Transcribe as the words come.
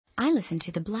I listen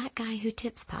to the Black Guy Who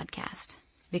Tips podcast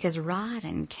because Rod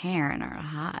and Karen are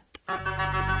hot.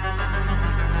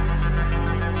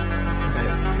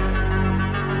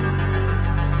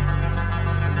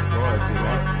 This is royalty,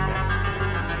 man.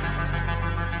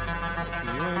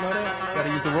 You ain't know that? Gotta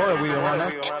use the royal wheel right now.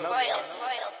 It's royal.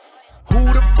 Who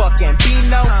the fuck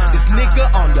Ambino? This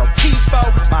nigga on your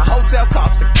TIFO. My hotel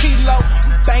cost a kilo.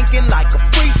 I'm banking like a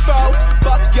free throw.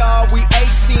 Fuck y'all, we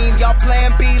 18. Y'all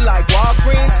plan B like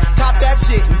Walgreens. Cop that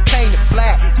shit and paint it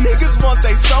black. Niggas want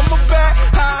they summer back.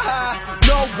 Ha ha,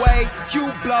 no way. You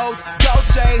blows,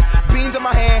 Dolce. Beans in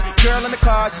my hand, girl in the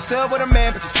car. She still with a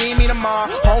man, but she see me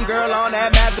tomorrow. Homegirl on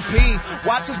that Master P.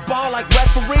 Watch us ball like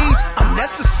referees.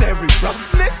 Unnecessary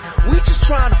roughness. We just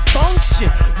trying to function.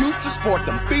 Used to sport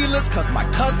them feelers, cause my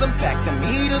cousin packed them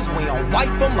heaters. We don't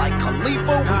wipe them like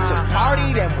Khalifa. We just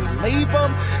party, then we leave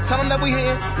them. Tell them that we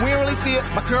here, we don't really see it.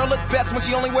 My girl look best when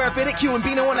she only wear a fitted Q and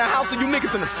Bino in the house and you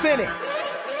niggas in the Senate.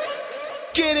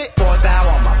 Get it? Throw thou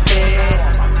on my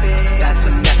bed. That's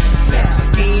unnecessary.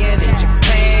 Skiing in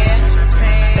Japan.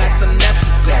 That's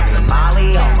unnecessary.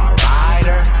 Molly on my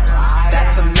rider.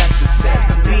 That's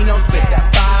unnecessary. Bino spit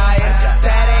that fire.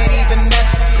 That ain't even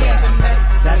necessary.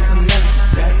 That's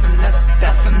unnecessary.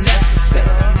 That's unnecessary.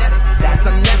 That's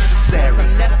unnecessary.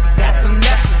 That's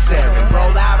unnecessary.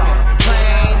 Roll out on a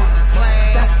plane.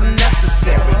 That's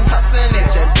unnecessary. Tussin' in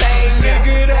your lane,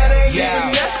 nigga. That ain't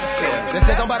even necessary. They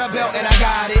said don't buy the belt and I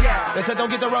got it. They said don't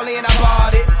get the rollie and I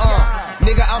bought it.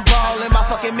 Nigga, I'm ballin'. My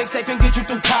fucking mixtape can get you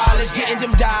through college. Getting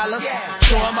them dollars.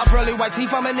 Showing my pearly white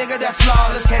teeth. I'm a nigga that's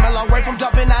flawless. Came a long way from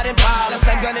dumping out in Paula.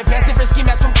 Same gun and pants, different ski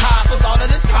masks from coppers. All of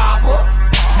this copper.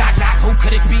 Knock, knock, who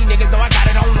could it be? Niggas know I got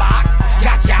it on lock.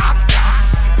 Yak, yak.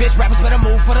 Bitch, rappers better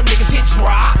move for them niggas get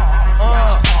dropped.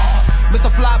 Mr.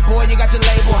 Flop Boy, you got your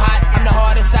label hot. I'm the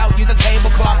hardest out, use a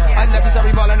tablecloth.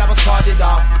 Unnecessary ballin', I was carded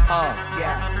off.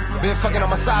 Been fucking on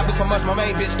my side, but so much my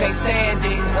main bitch can't stand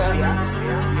it.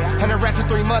 100 racks for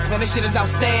 3 months, man, this shit is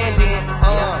outstanding.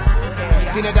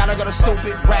 Seen a dollar go to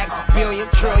stupid, racks, billion,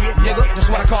 trillion. Nigga, that's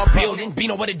what I call building.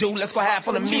 Bino what it do, let's go half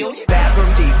on a million. Bathroom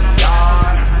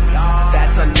DVR,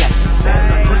 that's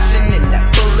unnecessary. Pushing in that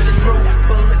bulletproof,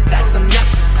 that's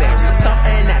unnecessary.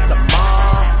 Something at the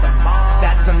mall,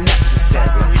 that's unnecessary.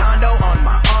 Condo on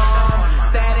my arm,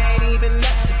 that ain't even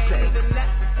necessary.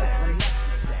 That's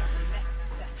unnecessary.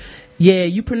 Yeah,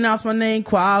 you pronounce my name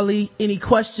Kwali. Any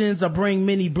questions? I bring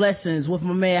many blessings with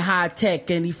my man High Tech,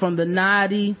 and he from the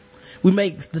Naughty. We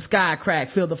make the sky crack,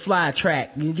 feel the fly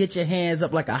track. You can get your hands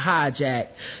up like a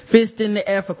hijack. Fist in the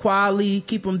air for Kwali.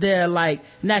 Keep them there like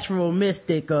natural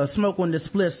mystic, smoke when the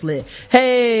spliff slit.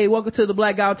 Hey, welcome to the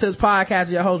Black Guy Who Tips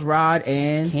podcast. Your host Rod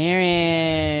and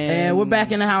Karen. And we're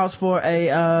back in the house for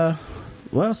a,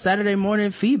 Saturday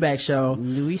morning feedback show.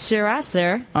 We sure are,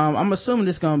 sir. I'm assuming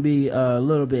this gonna be a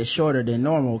little bit shorter than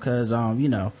normal cause, we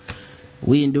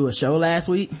didn't do a show last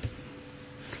week.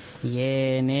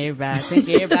 Yeah, and I think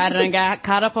everybody done got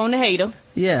caught up on the hater.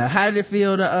 Yeah, how did it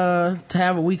feel to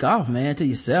have a week off, man, to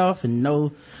yourself and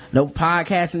no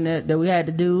podcasting that we had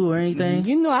to do or anything?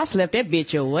 You know I slept that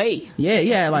bitch away. Yeah,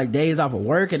 you had like days off of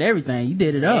work and everything. You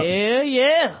did it up.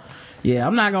 Yeah. Yeah,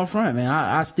 I'm not gonna front, man.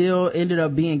 I still ended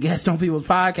up being guest on people's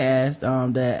podcasts,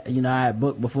 that, I had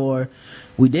booked before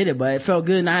we did it, but it felt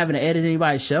good not having to edit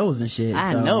anybody's shows and shit.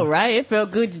 I know, right? It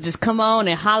felt good to just come on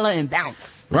and holler and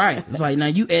bounce. Right. It's like, now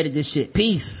you edit this shit.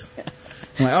 Peace.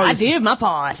 Like, I did my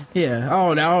part. Yeah.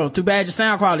 Oh, too bad your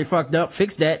sound quality fucked up.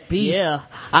 Fix that. Peace. Yeah.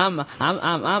 I'm the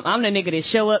nigga that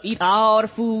show up, eat all the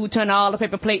food, turn all the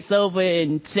paper plates over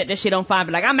and set that shit on fire,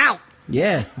 be like, I'm out.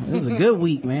 Yeah, it was a good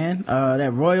week, man.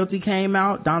 That Royalty came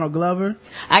out, Donald Glover.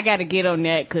 I gotta get on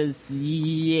that cause,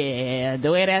 yeah,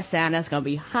 the way that sound, that's gonna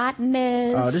be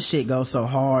hotness. Oh, this shit goes so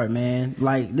hard, man.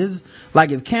 Like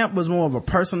if Camp was more of a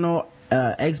personal,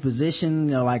 exposition,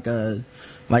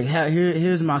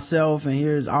 here's myself and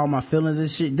here's all my feelings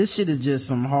and shit. This shit is just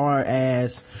some hard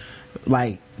ass,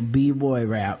 b-boy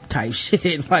rap type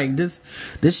shit. Like this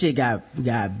shit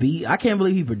got beat. I can't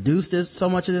believe he produced so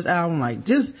much of this album.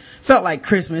 Just felt like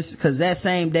Christmas, cause that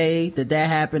same day that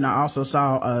happened, I also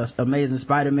saw Amazing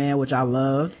Spider-Man, which I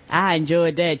loved. I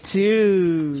enjoyed that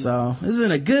too. So this has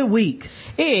been a good week.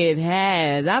 It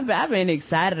has. I've been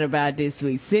excited about this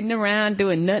week. Sitting around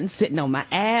doing nothing, sitting on my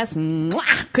ass.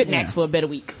 Couldn't ask for a better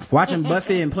week. Watching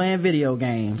Buffy and playing video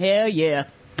games. Hell yeah.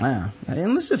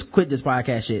 And let's just quit this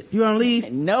podcast shit. You wanna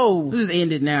leave? No. Let's just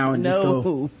end it now and just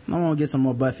go. I wanna get some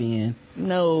more Buffy in.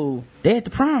 No. They at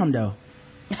the prom though.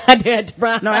 They at the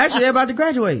prom. No, actually they're about to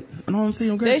graduate. I don't see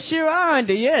them graduate. They sure are,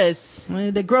 yes.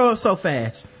 Man, they grow up so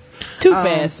fast. Too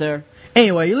fast, sir.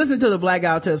 Anyway, you listen to the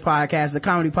Blackout Tips podcast, the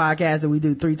comedy podcast that we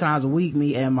do 3 times a week,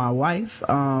 me and my wife.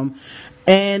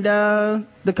 And the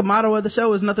motto of the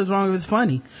show is nothing's wrong if it's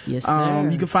funny. Yes, sir.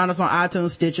 You can find us on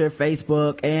iTunes, Stitcher,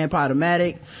 Facebook, and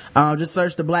Podomatic. Just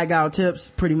search the Blackout Tips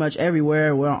pretty much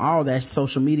everywhere. We're on all that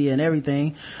social media and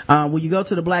everything. When you go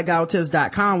to the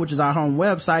blackouttips.com, which is our home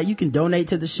website, you can donate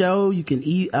to the show. You can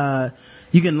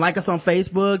you can like us on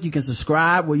Facebook. You can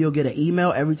subscribe where you'll get an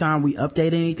email every time we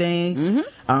update anything.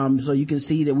 So you can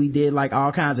see that we did like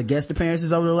all kinds of guest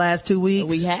appearances over the last 2 weeks.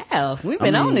 We have. We've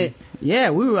been on it.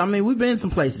 Yeah, we've been some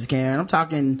places, Karen. I'm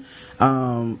talking,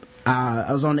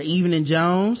 I was on the Evening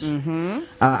Jones.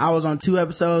 I was on 2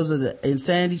 episodes of the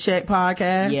Insanity Check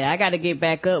podcast. Yeah, I gotta get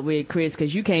back up with Chris,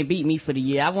 cause you can't beat me for the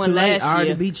year. I won Too late. last year. I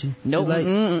already beat you. Nope. Too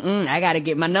late. I gotta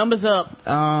get my numbers up.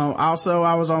 Also,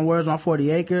 I was on Where's My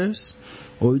 40 Acres,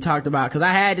 where we talked about, cause I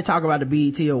had to talk about the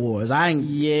BET Awards.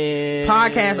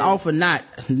 Podcast off or not.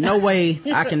 No way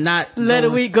I cannot. Let a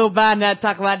week go by and not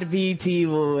talk about the BET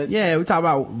Awards. Yeah, we talk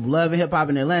about Love and Hip Hop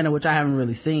in Atlanta, which I haven't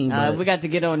really seen. We got to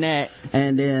get on that.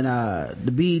 And then,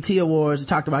 the BET Awards, we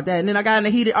talked about that. And then I got in a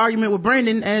heated argument with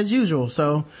Brandon as usual.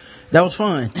 So that was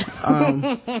fun.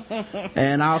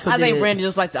 And I think Brandon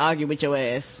just like to argue with your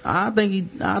ass. I think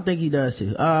he does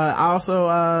too. I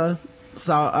also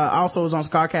was on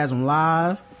Scarcasm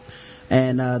Live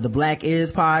and the Black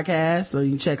Is podcast, so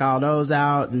you can check all those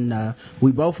out. And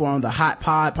we both were on the Hot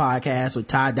Pod podcast with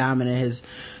Ty Diamond and his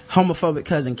homophobic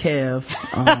cousin Kev.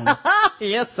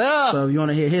 Yes, sir. So if you want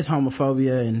to hear his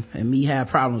homophobia and me have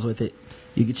problems with it,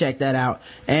 you can check that out.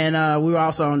 And we were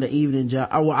also on the Evening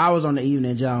I was on the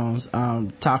Evening Jones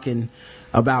talking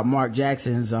about Mark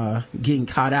Jackson's getting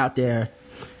caught out there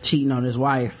cheating on his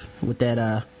wife with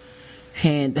that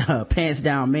pants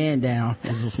down, man down,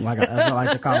 as I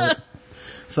like to call it.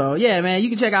 So yeah, man, you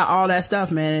can check out all that stuff,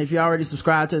 man. If you already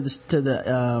subscribed to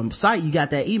the site, you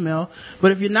got that email.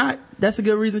 But if you're not, that's a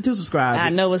good reason to subscribe. I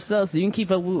know what's up, so you can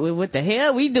keep up with what the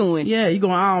hell we doing. Yeah, you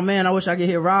going, oh man, I wish I could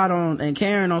hit Rod on and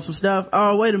Karen on some stuff.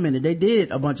 Oh, wait a minute, they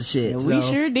did a bunch of shit. Yeah, we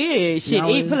sure did. Shit,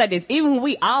 put like this, even when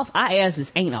we off, our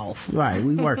asses ain't off. Right,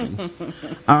 we working.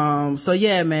 So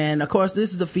yeah, man, of course,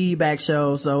 this is a feedback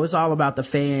show, so it's all about the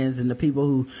fans and the people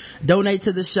who donate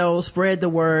to the show, spread the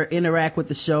word, interact with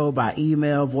the show by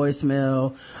email,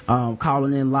 voicemail,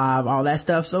 calling in live, all that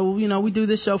stuff. So, we do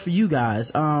this show for you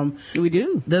guys. We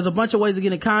do. There's a bunch of ways to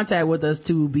get in contact with us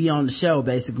to be on the show,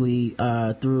 basically,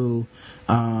 through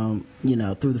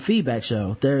the feedback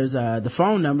show. There's the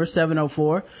phone number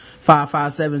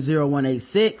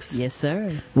 704-557-0186. Yes,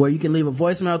 sir. Where you can leave a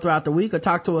voicemail throughout the week or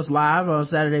talk to us live on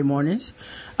Saturday mornings.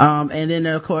 And then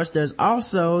of course there's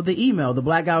also the email,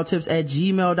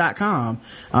 theblackouttips@gmail.com.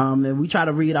 And we try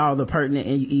to read all the pertinent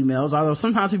emails, although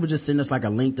sometimes people just send us like a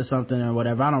link to something or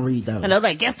whatever. I don't read those. And I was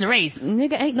like, guess the race.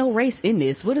 Nigga, ain't no race in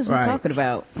this. What is we talking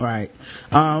about? Right.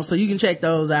 So you can check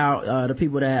those out, the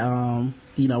people that want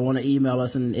to email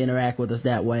us and interact with us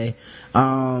that way.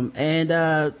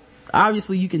 And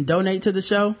obviously you can donate to the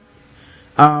show.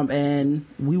 And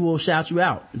we will shout you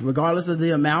out regardless of the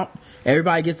amount.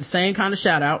 Everybody gets the same kind of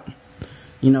shout out.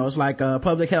 It's like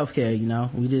public health care.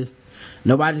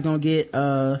 Nobody's gonna get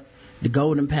the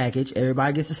golden package.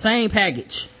 Everybody gets the same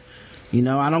package.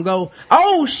 I don't go,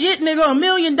 oh shit, nigga, $1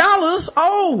 million.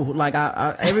 Oh, like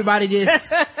everybody gets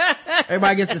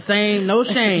the same, no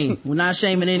shame. We're not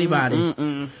shaming anybody.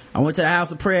 I went to the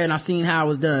house of prayer and I seen how it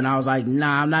was done. I was like,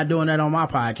 nah, I'm not doing that on my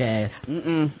podcast.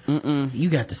 You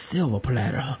got the silver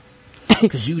platter.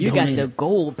 Cause you got the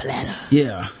gold platter.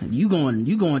 Yeah. You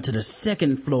going to the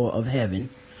second floor of heaven.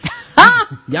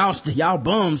 Y'all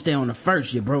bums stay on the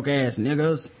first, you broke ass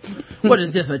niggas. What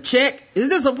is this, a check? Is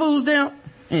this a food stamp?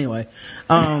 Anyway,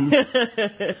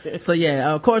 so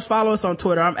yeah, of course, follow us on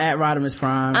Twitter. I'm at Rodimus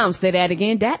Prime. I'm say that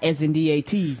again. That is in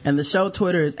DAT. And the show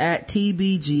Twitter is at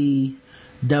TBGWT.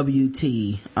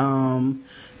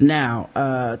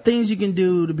 Now, things you can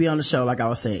do to be on the show, like I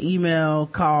was saying, email,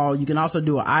 call. You can also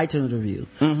do an iTunes review.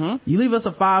 You leave us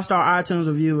a 5-star iTunes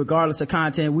review, regardless of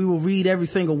content. We will read every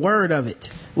single word of it.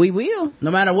 We will.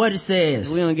 No matter what it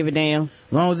says. We don't give a damn.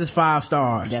 As long as it's 5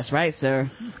 stars. That's right, sir.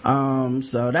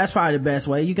 So that's probably the best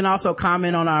way. You can also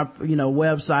comment on our,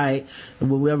 website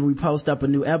whenever we post up a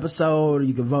new episode, or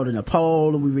you can vote in a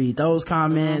poll and we read those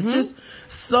comments. Just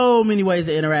so many ways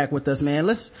to interact with us, man.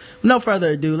 No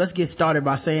further ado, let's get started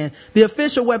by saying the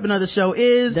official weapon of the show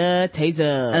is the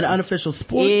taser. An unofficial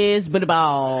sport is bullet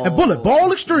ball. And bullet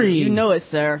ball extreme. You know it,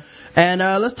 sir. And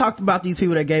let's talk about these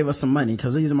people that gave us some money,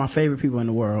 because these are my favorite people in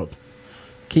the world.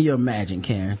 Can you imagine,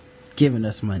 Karen, giving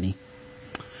us money?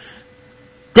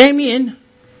 Damian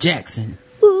Jackson.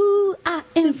 Ooh, I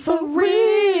am for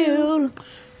real.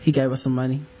 He gave us some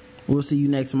money. We'll see you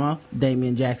next month.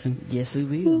 Damian Jackson. Yes, we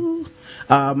will.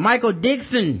 Michael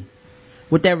Dixon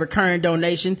with that recurring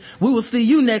donation. We will see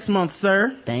you next month,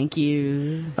 sir. Thank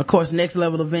you. Of course, Next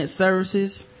Level Event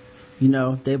Services. You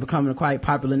know, they're becoming a quite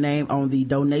popular name on the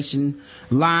donation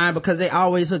line because they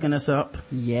always hooking us up.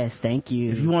 Yes, thank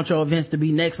you. If you want your events to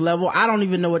be next level, I don't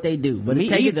even know what they do, but Me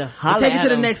take either. it to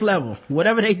the next level.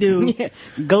 Whatever they do.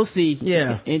 Go see.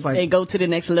 Yeah. And go to the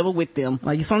next level with them.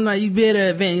 Like sometimes you be at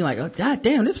an event, you're like, oh, God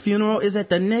damn, this funeral is at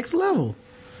the next level.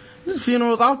 This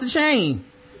funeral is off the chain.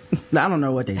 I don't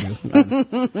know what they do.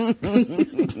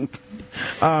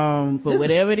 But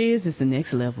whatever it is, it's the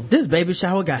next level. This baby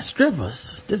shower got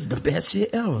strippers. This is the best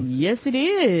shit ever. Yes, it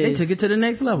is. They took it to the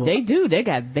next level. They do. They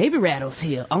got baby rattles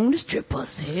here on the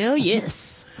strippers. Hell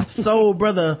yes. Soul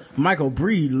brother Michael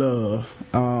Breedlove,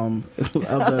 of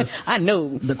the I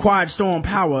know. the Quiet Storm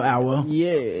Power Hour.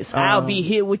 Yes. I'll be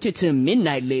here with you till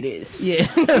midnight, ladies. Yeah.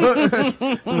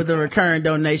 With the recurring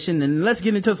donation. And let's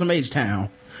get into some H-Town.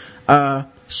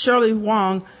 Shirley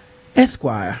Wong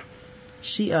Esquire.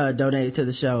 She donated to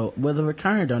the show with a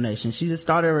recurring donation. She just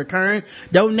started a recurring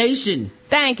donation.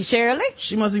 Thank you, Shirley.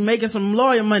 She must be making some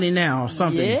lawyer money now or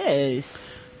something. Yes.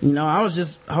 You know, I was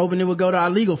just hoping it would go to our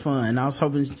legal fund. I was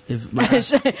hoping if like,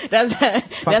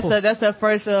 that's her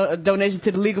first donation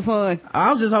to the legal fund. I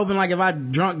was just hoping like if I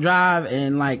drunk drive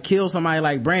and like kill somebody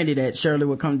like Brandy, that Shirley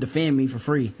would come defend me for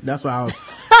free. That's why I was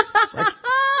like,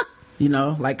 you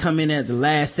know, like come in at the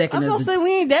last second. I'm gonna say we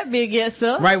ain't that big yet,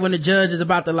 sir. Right when the judge is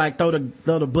about to like throw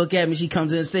the book at me, she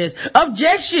comes in and says,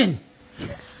 "Objection!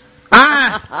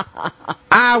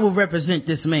 I will represent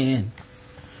this man."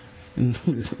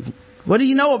 What do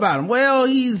you know about him? Well,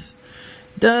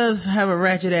 does have a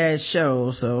ratchet ass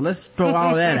show, so let's throw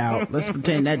all that out. Let's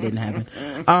pretend that didn't happen.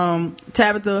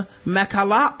 Tabitha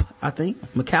McCallop, I think.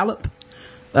 McCallop.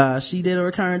 She did a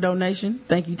recurring donation.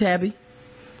 Thank you, Tabby.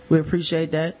 We appreciate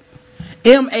that.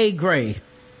 M.A. Gray.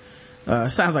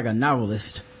 Sounds like a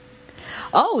novelist.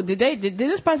 Oh, did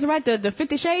this person write the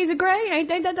 50 Shades of Grey? Ain't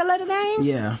that the letter name?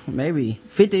 Yeah, maybe.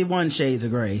 51 Shades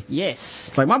of Grey. Yes.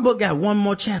 It's like my book got one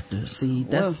more chapter. See,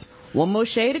 that's... One more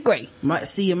shade of gray.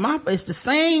 It's the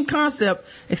same concept,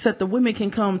 except the women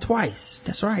can come twice.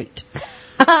 That's right.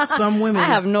 Some women... I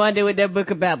have no idea what that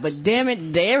book about, but damn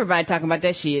it, everybody talking about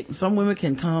that shit. Some women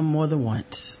can come more than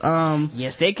once.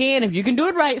 Yes, they can, if you can do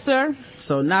it right, sir.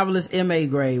 So, novelist M.A.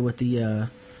 Gray with the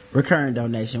recurring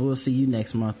donation. We'll see you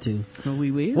next month, too. Oh,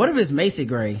 we will. What if it's Macy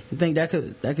Gray? You think that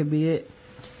could be it?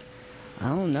 I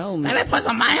don't know, man. Let me put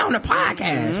some money on the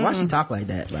podcast. Why she talk like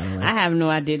that, by the way? I have no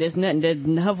idea. There's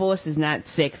nothing. Her voice is not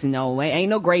sexy, no way.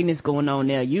 Ain't no greatness going on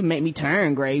there. You make me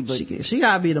turn gray, but she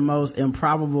gotta be the most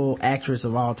improbable actress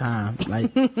of all time.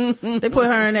 Like they put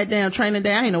her in that damn training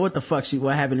day. I didn't know what the fuck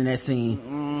what happened in that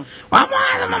scene.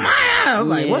 I was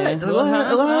like,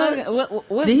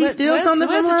 what? Did he steal something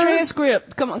from her? Where's the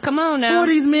transcript? Come on now. Who are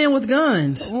these men with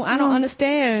guns? Well, I don't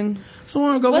understand.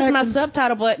 Someone go back. What's my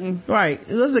subtitle button? Right.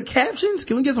 Was it captions?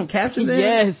 Can we get some captions in?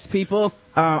 Yes, people.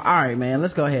 All right, man.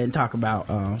 Let's go ahead and talk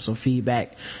about some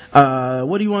feedback.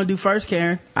 What do you want to do first,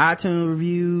 Karen? iTunes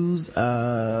reviews,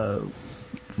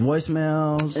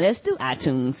 voicemails. Let's do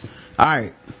iTunes. All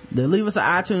right. Leave us an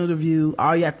iTunes review.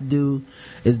 All you have to do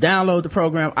is download the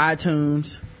program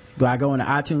iTunes. Go into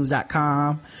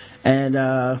iTunes.com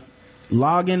and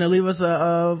log in and leave us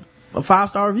a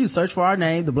 5-star review. Search for our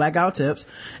name, The Black Guy Who Tips,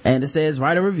 and it says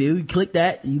write a review. You click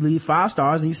that, you leave 5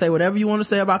 stars, and you say whatever you want to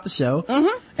say about the show.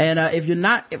 And if you're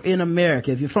not in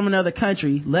America, if you're from another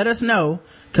country, let us know,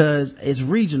 because it's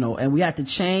regional and we have to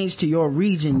change to your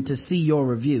region to see your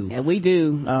review. And we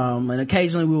do. And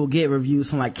occasionally we will get reviews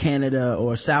from like Canada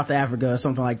or South Africa or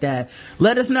something like that.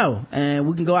 Let us know and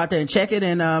we can go out there and check it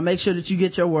and make sure that you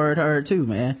get your word heard too,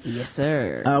 man. Yes,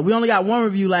 sir. We only got one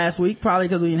review last week, probably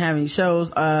because we didn't have any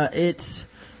shows. It's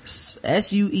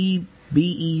SUEBE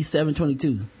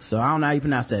 722. So I don't know how you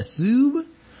pronounce that.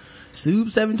 Sub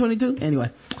 722. Anyway,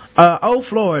 Oh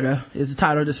Florida is the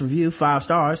title of this review. 5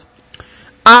 stars.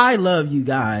 I love you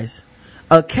guys.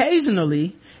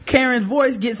 Occasionally, Karen's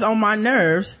voice gets on my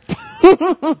nerves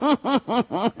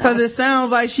because it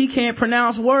sounds like she can't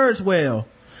pronounce words well.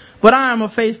 But I am a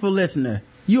faithful listener.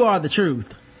 You are the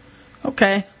truth.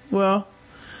 Okay, well,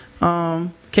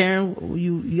 Karen,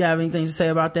 you have anything to say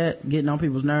about that? Getting on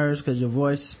people's nerves because your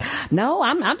voice? No,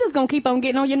 I'm just gonna keep on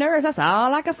getting on your nerves. That's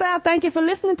all I can say. Thank you for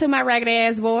listening to my raggedy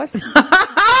ass voice.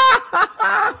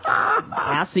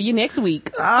 I'll see you next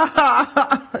week.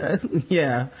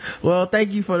 Yeah. Well,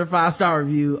 thank you for the 5-star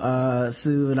review,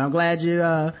 Sue, and I'm glad you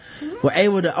were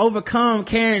able to overcome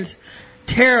Karen's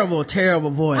terrible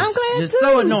voice. I'm glad just too.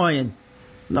 so annoying.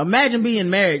 Imagine being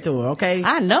married to her, okay?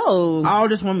 I know. All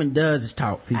this woman does is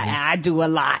talk, people. I do a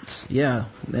lot. Yeah,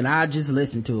 and I just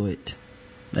listen to it.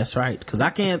 That's right, because I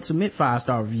can't submit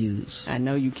 5-star reviews. I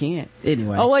know you can't.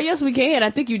 Anyway. Oh, well, yes, we can. I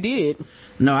think you did.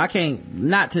 No, I can't.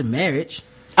 Not to marriage.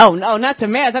 Oh, no, not to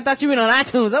marriage. I thought you went on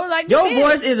iTunes. I was like, your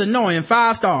voice is annoying.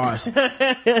 5 stars.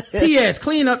 P.S.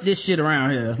 Clean up this shit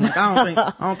around here. Like,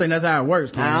 I don't think that's how it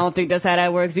works. I don't think that's how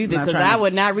that works either, because I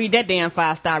would not read that damn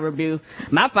 5-star review.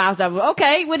 My 5-star,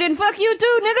 okay, well then fuck you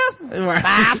too, nigga. Right.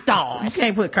 5 stars. You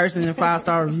can't put cursing in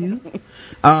 5-star review.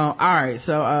 All right,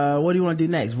 so what do you want to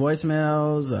do next?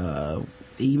 Voicemails,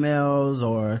 emails,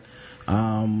 or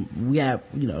we have,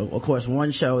 of course,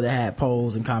 one show that had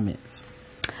polls and comments.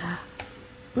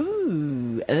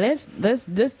 Ooh, let's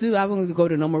do, I want to go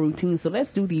to normal routine, so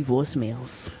let's do the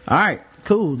voicemails. All right,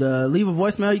 cool. Leave a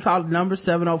voicemail. You call the number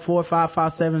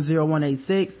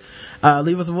 704-557-0186.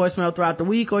 Leave us a voicemail throughout the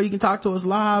week, or you can talk to us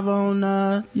live on,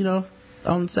 on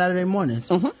Saturday mornings.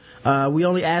 Mm-hmm. We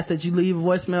only ask that you leave a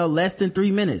voicemail less than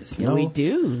 3 minutes. Yeah, we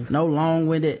do. No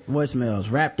long-winded voicemails.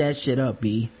 Wrap that shit up,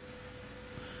 B.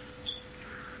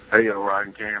 Hey, yo, Rod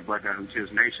and Cam, Black Guy Who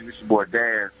Tips Nation. This is your boy,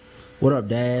 Daz. What up,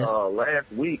 Daz?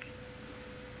 Last week,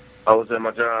 I was at my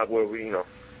job where we,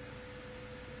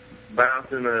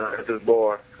 bouncing at this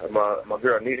bar. My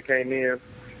girl, Anita, came in.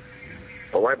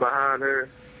 Right behind her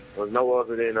was no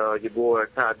other than your boy,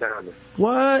 Ty Diamond.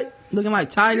 What? Looking like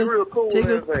Tyler? He's real cool and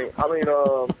Tigger? everything. I mean,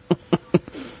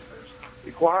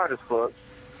 he's quiet as fuck.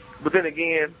 But then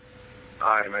again, all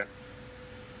right, man.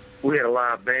 We had a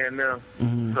live band now,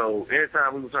 so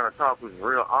anytime we were trying to talk, it was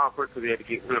real awkward because we had to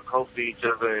get real close to each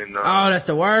other. And oh, that's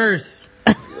the worst.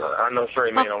 I know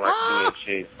straight men don't like doing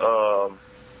shit.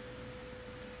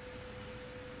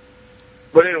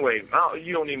 But anyway,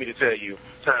 you don't need me to tell you,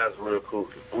 Ty's real cool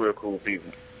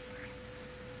people.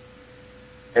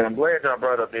 And I'm glad y'all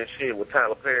brought up that shit with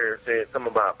Tyler Perry said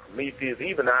something about Prometheus.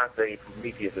 Even I say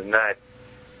Prometheus is not.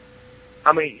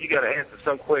 I mean, you gotta answer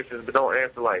some questions, but don't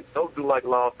do like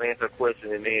Lost, answer a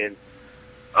question and then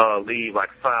leave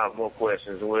like 5 more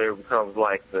questions where it becomes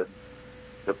like the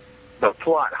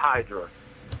plot hydra.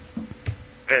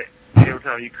 And every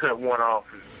time you cut one off,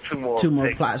 2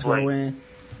 more plots go in.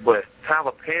 But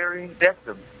Tyler Perry, that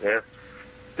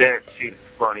shit is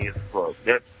funny as fuck.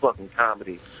 That's fucking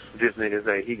comedy. This nigga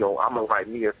say I'm gonna write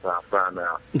me a song find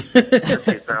out. That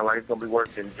shit sound like it's gonna be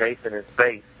worse than Jason in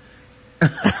Space.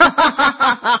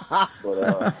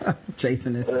 But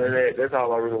Jason is that's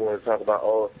all I really want to talk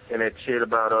about. And that shit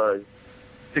about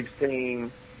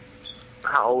 16.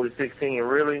 How old is 16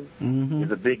 really? Mm-hmm.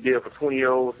 It's a big deal for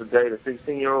 20-year-olds to date a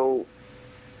 16-year-old.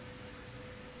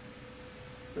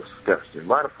 Disgusting.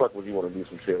 Why the fuck would you want to do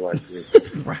some shit like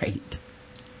this? Right.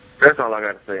 That's all I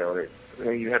got to say on it.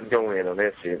 You have to go in on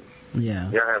that shit. Yeah.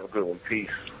 Y'all have a good one.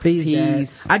 Peace.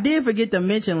 Peace. I did forget to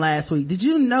mention last week. Did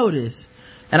you notice?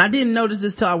 And I didn't notice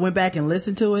this till I went back and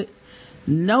listened to it.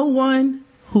 No one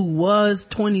who was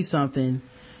 20-something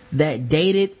that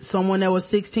dated someone that was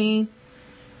 16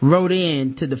 wrote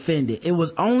in to defend it. It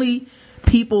was only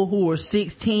people who were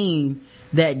 16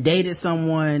 that dated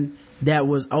someone that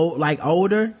was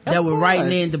older that were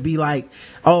writing in to be like,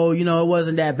 oh, it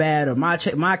wasn't that bad, or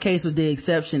my case was the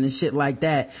exception and shit like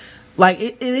that. Like,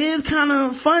 it is kind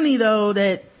of funny though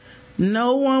that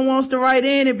no one wants to write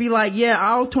in and be like, yeah,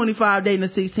 I was 25 dating a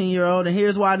 16-year-old and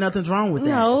here's why nothing's wrong with that.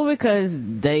 No, because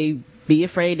they be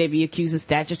afraid they be accused of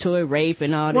statutory rape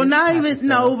and all that. Well, not even,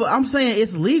 no, but I'm saying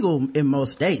it's legal in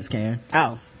most states, Karen.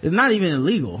 Oh. It's not even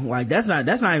illegal. Like, that's not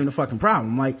even a fucking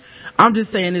problem. Like, I'm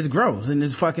just saying it's gross and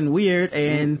it's fucking weird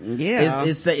and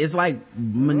it's like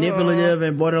manipulative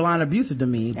and borderline abusive to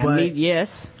me. But, I mean,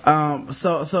 yes.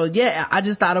 So yeah, I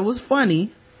just thought it was funny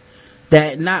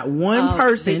that not one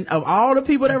person of all the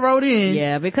people that wrote in.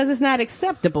 Yeah, because it's not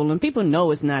acceptable and people know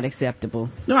it's not acceptable.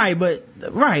 Right, but,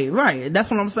 right.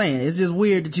 That's what I'm saying. It's just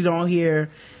weird that you don't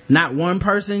hear not one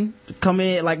person come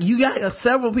in. Like, you got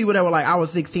several people that were like, I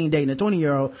was 16 dating a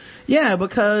 20-year-old. Yeah,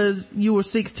 because you were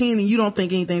 16 and you don't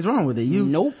think anything's wrong with it.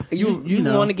 Nope. You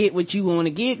want to get what you want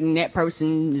to get and that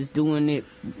person is doing it.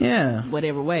 Yeah.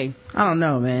 Whatever way. I don't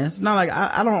know, man. It's not like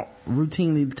I don't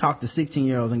routinely talk to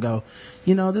 16-year-olds and go,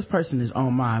 this person is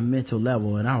on my mental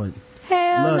level and I would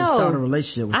love to start a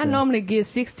relationship with them. I normally give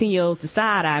 16-year-olds the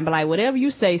side eye and be like, whatever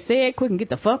you say it quick and get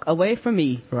the fuck away from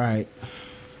me. Right.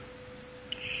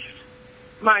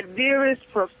 My dearest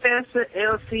Professor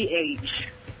LCH.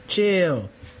 Chill.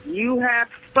 You have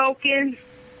spoken,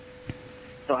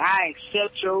 so I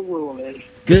accept your ruling.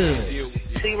 Good.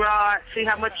 See, Rod, see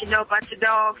how much you know about your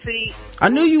dog, see? I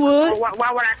knew you would.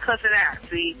 Why would I cuss it out,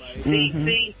 see?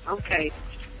 See? Okay.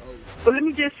 But let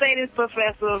me just say this,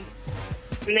 Professor.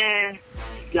 Nah,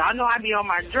 y'all know I be on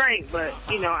my drink, but,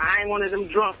 you know, I ain't one of them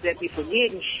drunks that be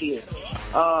forgetting shit.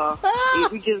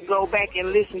 If we just go back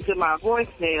and listen to my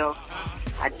voicemail,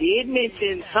 I did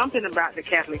mention something about the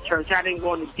Catholic Church. I didn't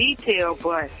go into detail,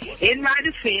 but in my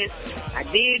defense, I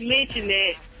did mention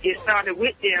that it started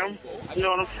with them, you know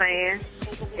what I'm saying?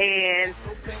 And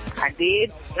I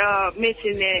did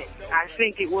mention that I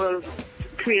think it was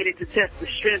created to test the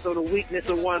strength or the weakness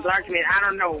of one's argument. I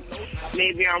don't know.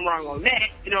 Maybe I'm wrong on that,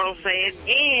 you know what I'm saying?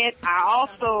 And I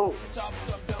also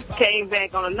came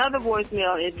back on another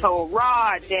voicemail and told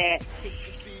Rod that,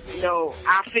 you know,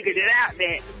 I figured it out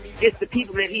that it's the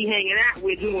people that he hanging out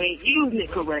with who ain't using it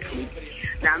correctly.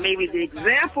 Now, maybe the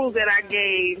examples that I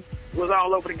gave was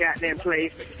all over the goddamn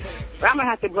place. But I'm going to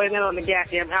have to blame that on the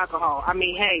goddamn alcohol. I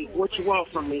mean, hey, what you want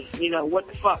from me? You know, what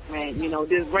the fuck, man? You know,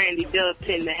 this brandy does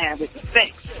tend to have its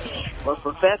effects. But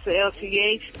Professor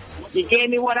LCH, you gave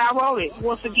me what I wanted.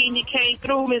 Once again, you came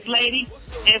through, Miss Lady.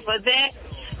 And for that,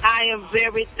 I am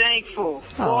very thankful.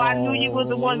 Boy, I knew you was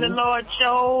the one the Lord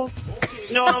chose.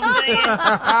 You know what I'm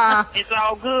saying? It's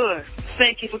all good.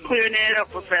 Thank you for clearing that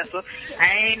up, Professor.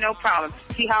 I ain't no problem.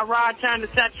 See how Rod trying to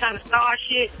start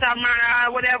shit, something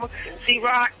whatever? See,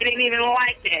 Rod, it ain't even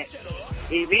like that.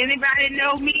 If anybody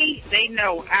know me, they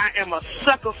know I am a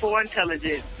sucker for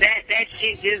intelligence. That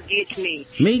shit just gets me.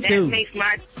 Me too. That makes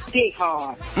my dick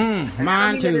hard.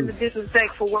 Mine too. In a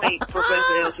disrespectful way,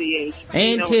 Professor LCH. And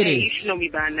you know, titties. Hey, you should know me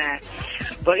by now.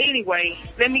 But anyway,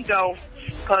 let me go.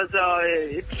 Cause,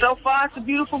 so far it's a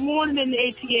beautiful morning in the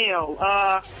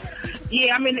ATL.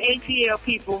 Yeah, I'm in the ATL,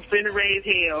 people, finna raise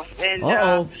hell.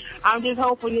 And, I'm just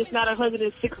hoping it's not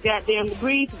 106 goddamn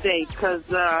degrees today, cause,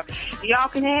 y'all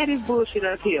can have this bullshit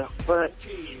up here. But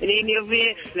in any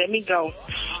event, let me go.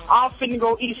 I'm finna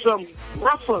go eat some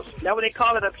ruffles. That's what they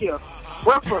call it up here.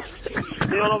 Ruffles.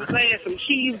 You know what I'm saying? Some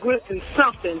cheese, grits, and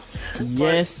something.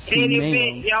 Yes, but in any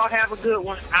event, y'all have a good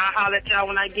one. I'll holler at y'all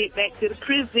when I get back to the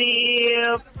crib.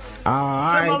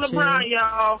 Alright, Come on, LeBron,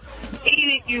 y'all.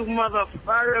 Eat it, you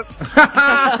motherfuckers.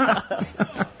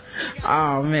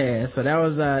 Oh man, so that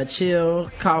was Chill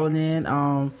calling in,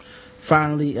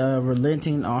 finally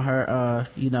relenting on her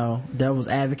devil's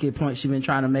advocate point she's been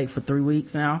trying to make for 3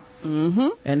 weeks now.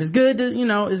 And it's good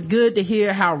to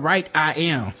hear how right I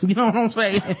am. You know what I'm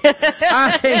saying?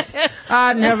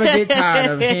 I never get tired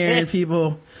of hearing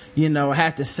people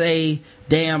have to say,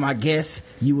 damn, I guess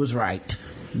you was right.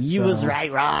 You was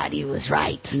right, Rod. You was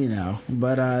right.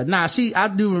 But I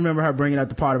do remember her bringing up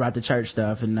the part about the church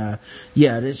stuff, and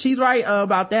she's right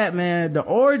about that, man. The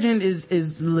origin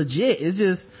is legit. It's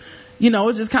just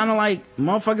it's just kind of like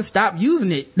motherfuckers stop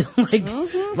using it.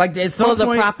 like at some point, for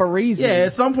the proper reason. Yeah,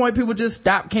 at some point people just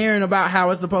stop caring about how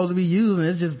it's supposed to be used, and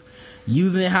it's just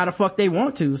using it how the fuck they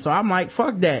want to. So I'm like,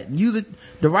 fuck that. Use it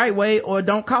the right way, or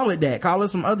don't call it that. Call it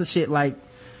some other shit like,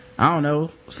 I don't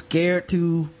know, scared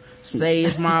to say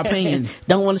it's my opinion.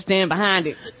 Don't want to stand behind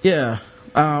it. Yeah.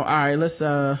 All right. Let's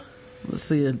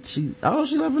see. She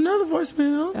left another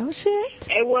voicemail. Oh shit.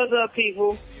 Hey, what's up,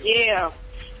 people? Yeah.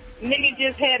 Nigga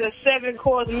just had a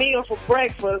 7-course meal for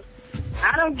breakfast.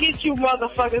 I don't get you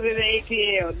motherfuckers in the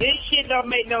ATL. This shit don't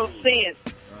make no sense.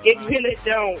 It really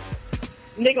don't.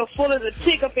 Nigga full of the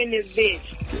tick up in this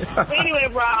bitch. But anyway,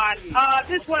 Rod,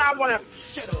 this is what I want to...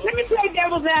 Let me play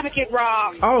devil's advocate,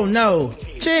 Rod. Oh, no.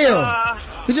 Chill.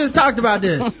 We just talked about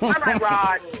this. All right,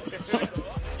 Rod.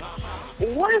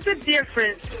 What is the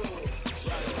difference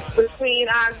between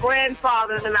our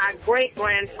grandfathers and our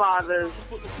great-grandfathers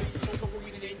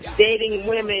dating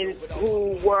women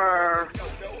who were,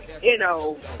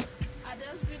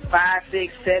 5,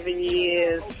 6, 7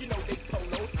 years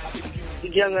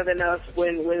younger than us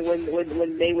when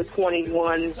they were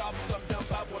 21,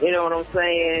 you know what I'm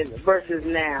saying, versus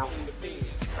now?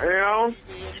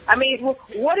 I mean,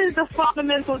 what is the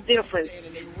fundamental difference?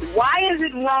 Why is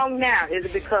it wrong now? Is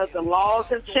it because the laws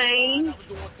have changed?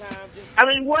 I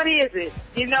mean, what is it?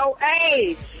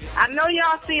 Hey, I know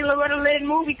y'all seen Loretta Lynn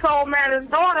movie Cold Man's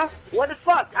Daughter. What the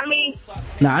fuck? I mean...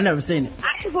 No, I never seen it.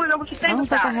 I just want to know what you think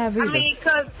about it. I have either. I mean,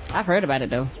 because... I've heard about it,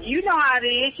 though. You know how it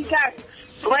is. You got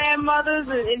grandmothers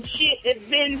and shit that's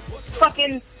been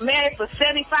fucking married for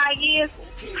 75 years.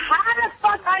 How the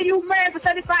fuck are you married for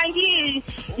 75 years?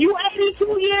 You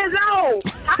 82 years old.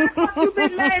 How the fuck you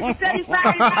been married for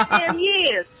 75 goddamn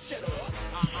years?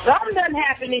 Something doesn't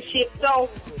happen and shit. So,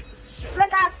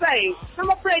 like I say, I'm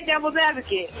gonna play devil's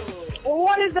advocate. Well,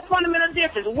 what is the fundamental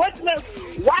difference? Why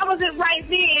was it right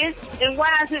then and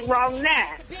why is it wrong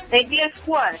now? And guess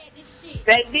what?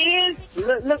 That did,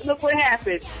 look what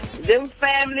happened. Them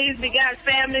families begot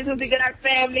families who begot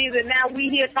families, and now we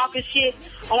here talking shit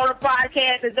on a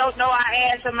podcast and don't know our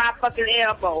ass from our fucking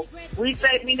elbow. We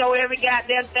say we know every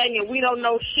goddamn thing, and we don't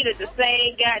know shit at the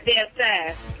same goddamn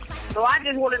time. So I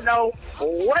just want to know,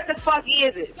 what the fuck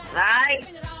is it, alright?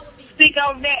 Speak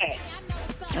on that.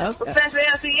 Okay. Professor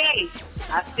LCA,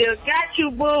 I still got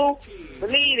you, boo.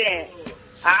 Believe that.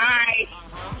 Alright.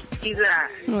 He's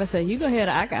I say, you go ahead.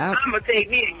 I'm gonna take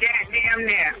me a goddamn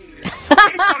nap.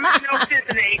 It don't make no sense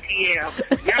in the ATL.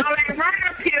 Y'all ain't right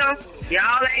up here.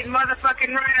 Y'all ain't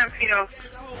motherfucking right up here.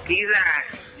 He's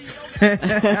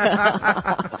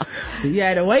So you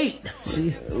had to wait.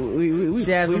 She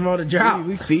had some more to drop.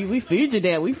 We feed you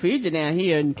down. We feed you down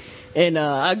here, and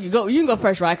you can go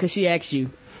first, right? Because she asked you.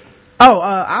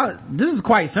 This is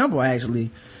quite simple,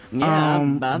 actually.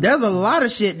 Yeah, there's a lot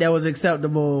of shit that was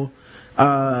acceptable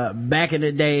back in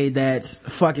the day that's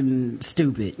fucking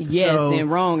stupid. Yes, and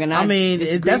wrong. And I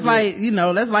mean, that's like,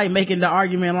 that's like making the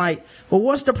argument like, well,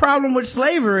 what's the problem with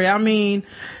slavery? I mean,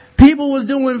 people was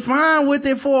doing fine with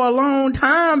it for a long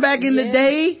time back in the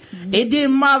day. It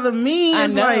didn't bother me.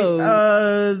 It's like,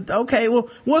 okay, well,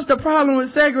 what's the problem with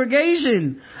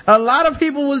segregation? A lot of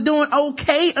people was doing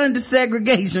okay under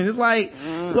segregation. It's like,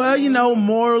 well,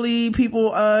 morally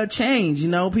people change.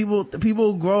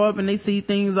 People grow up and they see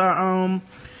things are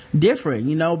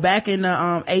different. Back in the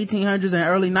 1800s and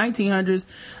early 1900s,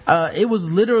 it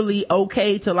was literally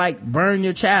okay to like burn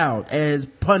your child as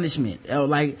punishment.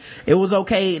 Like it was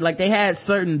okay. Like they had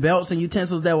certain belts and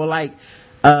utensils that were like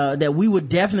that we would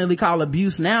definitely call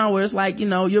abuse now, where it's like,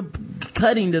 you're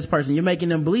cutting this person, you're making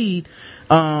them bleed,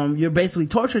 you're basically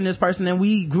torturing this person. And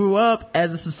we grew up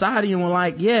as a society and we're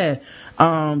like,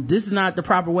 this is not the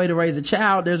proper way to raise a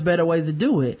child. There's better ways to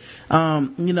do it.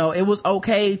 It was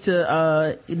okay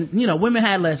to, women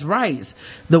had less rights.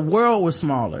 The world was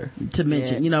smaller, to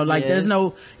mention, there's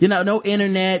no, no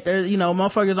internet. There,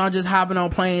 motherfuckers aren't just hopping on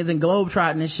planes and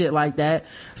globetrotting and shit like that.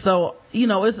 So,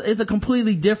 it's a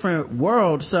completely different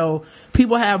world. So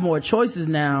people have more choices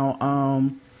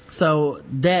now. So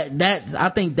that I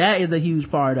think that is a huge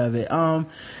part of it.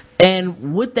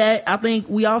 And with that, I think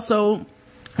we also,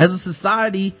 as a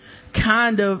society,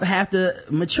 kind of have to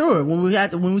mature when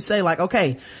we say like,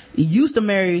 okay, you used to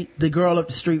marry the girl up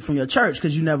the street from your church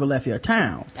because you never left your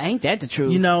town. Ain't that the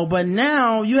truth? But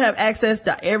now you have access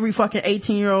to every fucking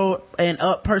 18-year-old and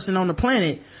up person on the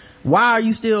planet. Why are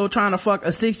you still trying to fuck a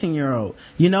 16-year-old?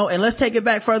 And let's take it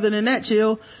back further than that,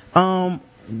 chill.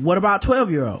 What about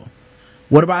 12-year-old?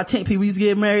 What about 10? People used to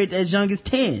get married as young as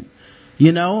 10.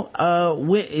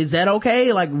 Is that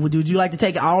okay? Like, would you like to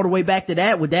take it all the way back to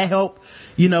that? Would that help?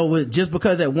 Just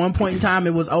because at one point in time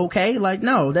it was okay? Like,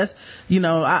 no, that's,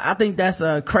 I think that's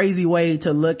a crazy way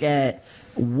to look at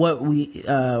what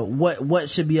what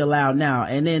should be allowed now.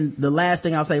 And then the last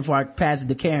thing I'll say before I pass it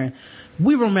to Karen,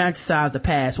 we romanticize the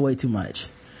past way too much.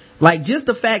 Like, just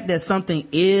the fact that something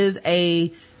is a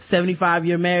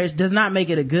 75-year marriage does not make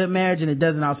it a good marriage, and it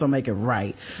doesn't also make it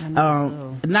right.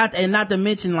 Not to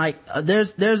mention, like,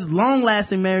 there's long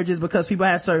lasting marriages because people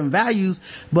have certain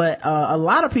values, but a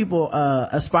lot of people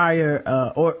aspire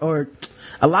or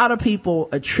a lot of people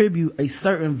attribute a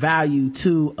certain value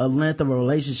to a length of a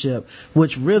relationship,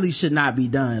 which really should not be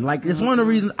done. Like, it's one of the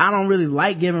reasons I don't really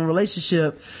like giving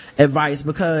relationship advice,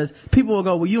 because people will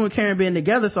go, well, you and Karen been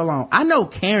together so long. I know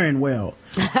Karen well.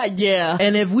 Yeah.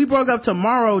 And if we broke up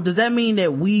tomorrow, does that mean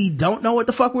that we don't know what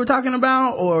the fuck we're talking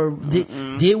about? Or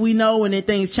did we know and then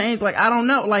things changed? Like, I don't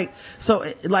know. Like, so,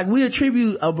 like, we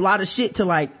attribute a lot of shit to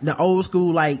like the old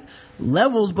school, like,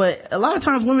 levels, but a lot of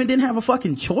times women didn't have a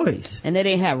fucking choice. And they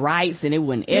didn't have rights, and they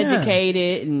weren't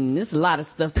educated, and there's a lot of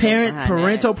stuff.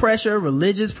 Parental pressure,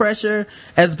 religious pressure.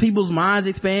 As people's minds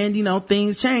expand,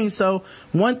 things change. So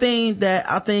one thing that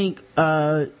I think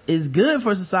is good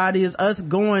for society is us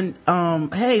going,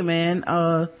 hey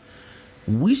man,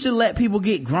 we should let people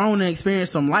get grown and experience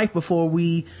some life before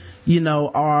we,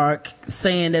 are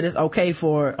saying that it's okay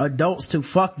for adults to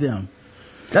fuck them.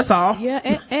 That's all. Yeah,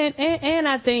 and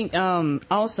I think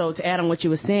also to add on what you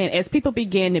were saying, as people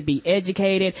began to be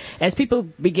educated, as people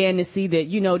began to see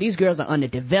that, these girls are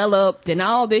underdeveloped and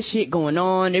all this shit going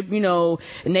on, and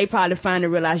they probably finally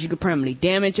realize you could permanently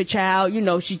damage a child.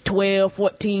 She's 12,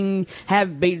 14, by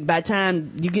the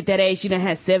time you get that age, she done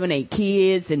had 7, 8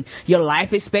 kids, and your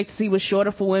life expectancy was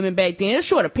shorter for women back then. It's a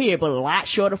shorter period, but a lot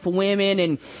shorter for women,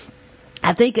 and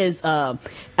I think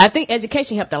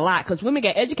education helped a lot because women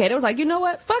got educated. It was like, you know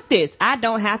what? Fuck this. I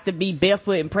don't have to be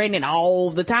barefoot and pregnant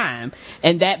all the time.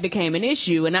 And that became an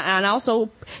issue. And also,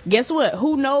 guess what?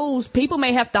 Who knows? People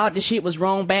may have thought the shit was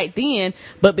wrong back then,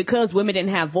 but because women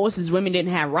didn't have voices, women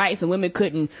didn't have rights, and women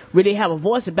couldn't really have a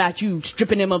voice about you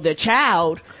stripping them of their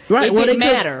child, right. It didn't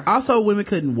matter. Also, women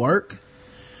couldn't work.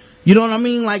 You know what I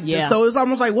mean? Like, yeah. So it's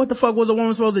almost like, what the fuck was a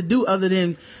woman supposed to do other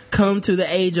than come to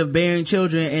the age of bearing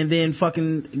children and then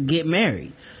fucking get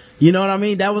married? You know what I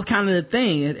mean? That was kind of the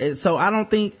thing. So I don't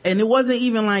think, and it wasn't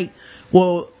even like,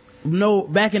 well, no,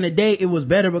 back in the day, it was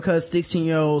better because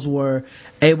 16-year-olds were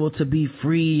able to be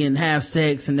free and have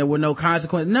sex and there were no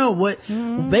consequences. No,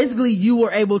 basically you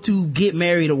were able to get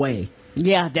married away.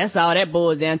 Yeah, that's all that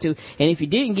boils down to. And if you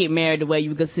didn't get married away, you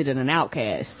were considered an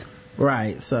outcast.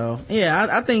 Right. So yeah,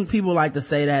 I think people like to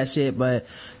say that shit, but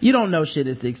you don't know shit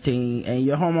at 16 and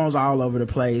your hormones are all over the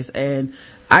place. And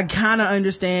I kind of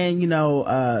understand,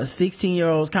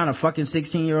 16-year-olds kind of fucking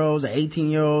 16-year-olds or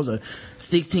 18-year-olds or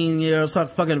 16-year-olds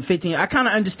fucking 15. I kind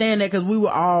of understand that because we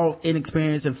were all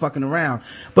inexperienced and fucking around.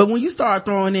 But when you start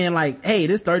throwing in like, hey,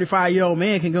 this 35-year-old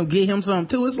man can go get him something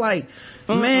too, it's like,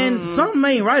 man, something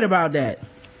ain't right about that.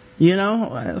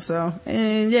 So,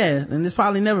 and yeah, and there's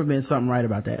probably never been something right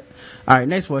about that. All right,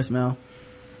 next voicemail.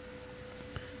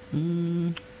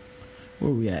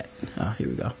 Where we at? Oh, here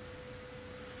we go.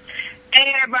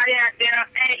 Hey, everybody out there.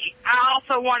 Hey, I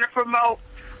also want to promote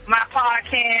my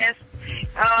podcast.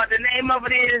 The name of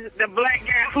it is The Black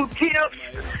Guy Who Tips.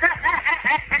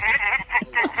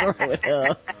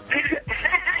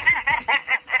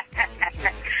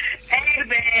 Hey,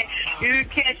 man, you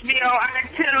can catch me on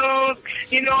iTunes.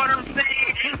 You know what I'm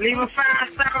saying? Leave a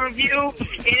 5-star review.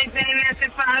 Anything less than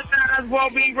 5 stars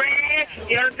won't be read.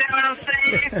 You understand what I'm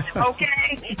saying?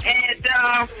 Okay? And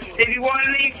if you want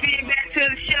to leave feedback to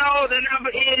the show, the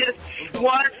number is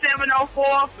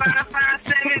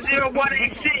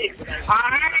 1-704-557-0186. All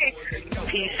right?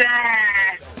 Peace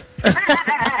out.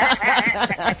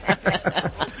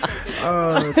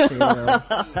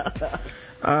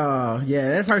 Oh,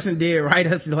 yeah, that person did write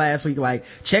us last week like,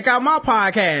 check out my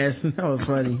podcast. That was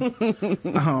funny.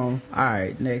 All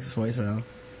right, next voicemail.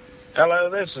 Hello,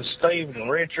 this is Stephen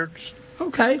Richards.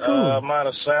 Okay, cool. I'm out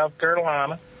of South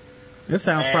Carolina. This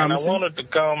sounds promising. I wanted to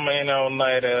comment on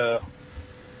that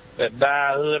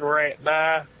hood rat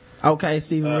die. Okay,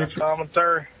 Stephen Richards.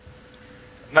 Commentary.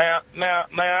 Now,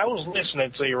 I was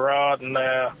listening to you, Rod, and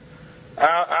I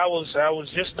was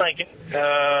just thinking.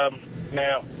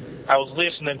 Now, I was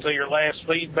listening to your last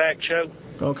feedback show.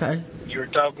 Okay. You were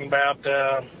talking about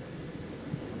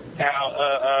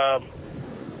how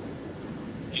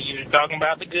you were talking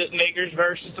about the good niggers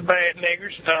versus the bad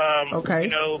niggers. Okay.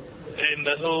 And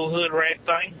the whole hood rat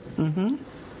thing. Mm-hmm.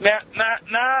 Now,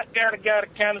 I gotta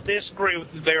kind of disagree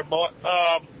with you there, boy.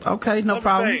 Okay, no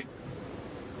problem. You,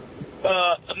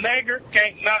 a nigger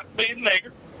can't not be a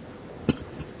nigger.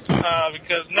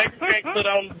 Because nigger can't put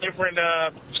on different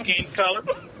skin color.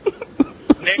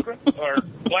 Nigger or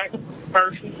black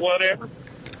person, whatever.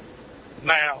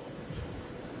 Now,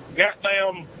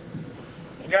 goddamn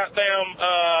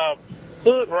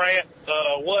hood rat,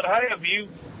 what have you,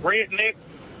 redneck,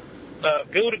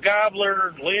 Gouda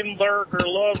gobbler, Lindbergh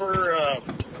lover,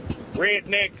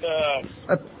 redneck,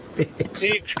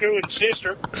 pig screwing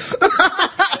sister.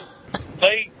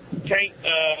 They can't,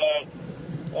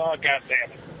 oh, goddamn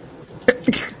it.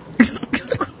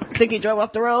 Think he drove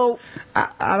off the road?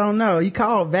 I don't know. He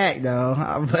called back though,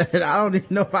 but I don't even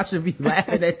know if I should be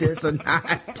laughing at this or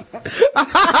not.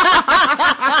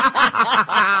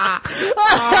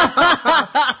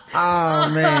 Oh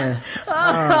man.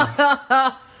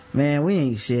 Oh, man, we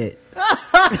ain't shit.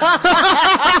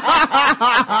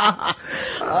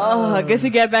 I guess he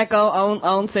got back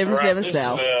on 77 right,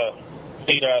 South.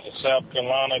 Pete out of South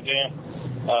Carolina again.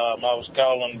 I was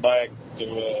calling back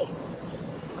to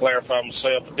clarify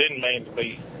myself. I didn't mean to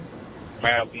be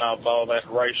mouthing off all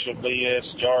that racial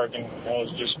BS jargon. I was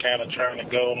just kind of trying to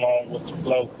go along with the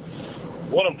flow.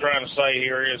 What I'm trying to say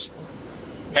here is,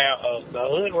 now, the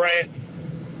hood rat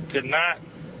could not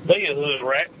be a hood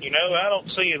rat. I don't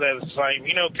see it as the same.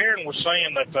 Karen was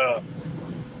saying that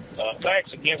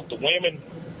attacks against the women,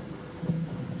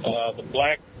 the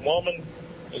black woman,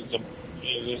 is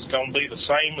going to be the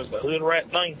same as the hood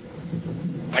rat thing.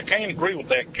 I can't agree with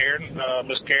that,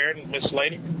 Miss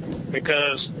Lady,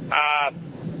 because I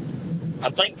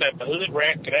think that the hood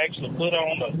rat could actually put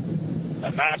on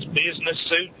a nice business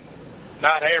suit,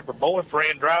 not have her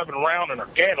boyfriend driving around in her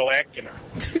Cadillac and her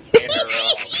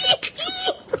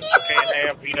can't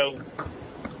have,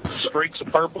 streaks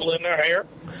of purple in their hair,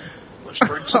 or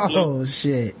streaks of blue,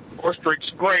 shit, or streaks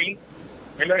of green.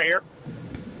 in the hair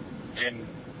and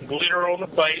glitter on the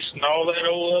face and all that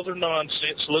old other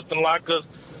nonsense, looking like the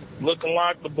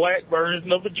black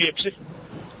version of a gypsy.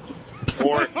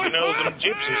 Or, them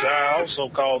gypsies, I also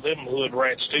call them hood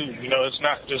rats too. It's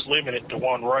not just limited to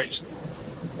one race.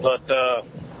 But I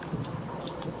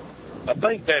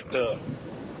think that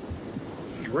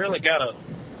you really gotta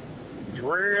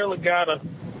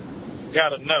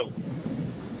know.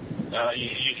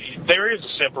 There is a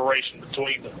separation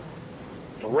between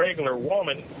the regular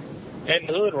woman and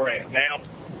the hood rat. Now,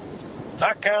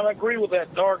 I kind of agree with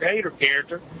that Dark Hater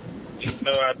character. Even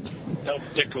though I don't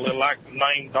particularly like the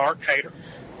name Dark Hater.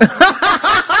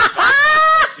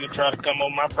 He'll try to come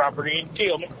on my property and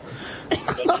kill me.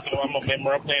 But, I'm a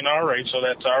member of the NRA, so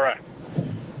that's all right.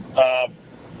 I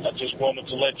just wanted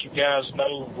to let you guys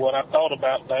know what I thought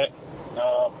about that.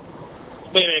 It's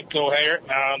a bit incoherent,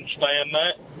 I understand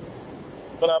that.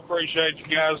 But I appreciate you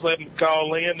guys letting me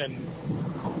call in, and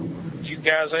you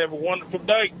guys have a wonderful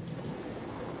day.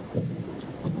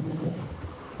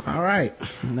 All right.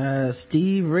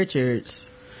 Steve Richards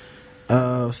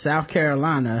of South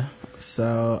Carolina.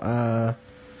 So,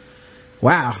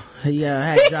 wow. He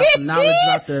had dropped some knowledge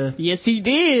about the... Yes, he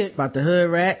did. About the hood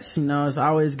rats. It's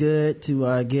always good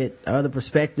to get other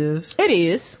perspectives. It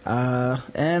is.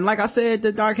 And like I said,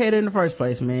 the Dark Hater in the first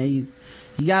place, man. You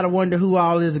gotta wonder who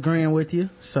all is agreeing with you.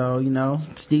 So,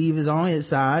 Steve is on his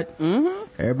side. Mm-hmm.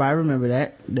 Everybody remember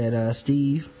that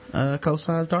Steve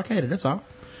co-signs Dark Hater. That's all.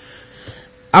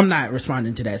 I'm not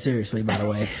responding to that seriously, by the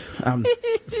way.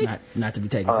 It's not to be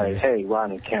taken serious. Hey,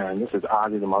 Ron and Karen, this is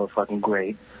Ozzy the motherfucking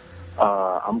Great.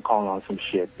 I'm calling on some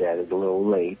shit that is a little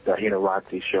late. The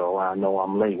Haterati show. I know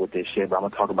I'm late with this shit, but I'm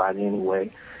gonna talk about it anyway.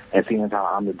 And seeing as how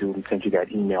I'm the dude who sent you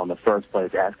that email in the first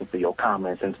place asking for your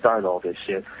comments and started all this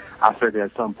shit, I figured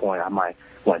at some point I might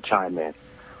want to chime in.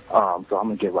 So I'm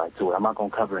gonna get right to it. I'm not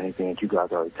gonna cover anything that you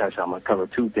guys already touched on. I'm gonna cover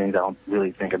two things I don't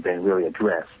really think have been really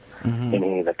addressed. In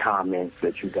any of the comments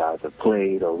that you guys have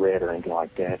played or read or anything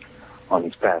like that on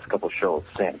these past couple shows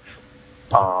since.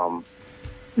 Now,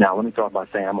 let me start by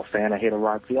saying I'm a fan of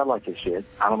Haterati. I like his shit.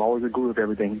 I don't always agree with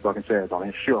everything he fucking says on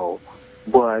his show,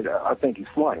 but I think he's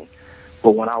funny.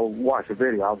 But when I watched the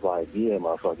video, I was like, yeah,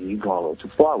 motherfucker, you're going a little too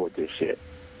far with this shit.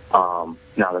 Now,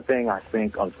 the thing I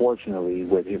think, unfortunately,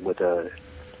 with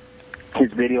his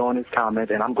video and his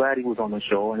comments, and I'm glad he was on the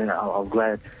show, and I'm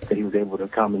glad that he was able to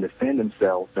come and defend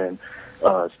himself and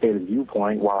state his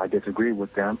viewpoint while I disagree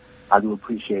with them. I do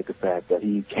appreciate the fact that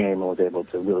he came and was able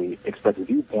to really express his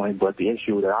viewpoint, but the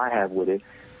issue that I have with it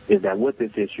is that with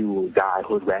this issue,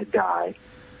 hood rat die,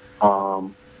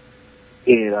 putting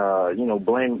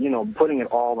it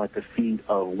all at the feet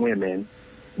of women,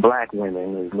 black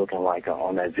women, is looking like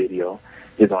on that video,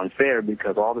 is unfair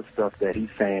because all the stuff that he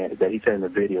said in the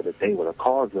video that they were the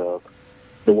cause of,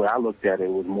 the way I looked at it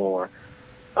was more,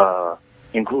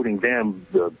 including them,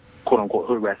 the quote-unquote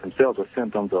hood rats themselves, were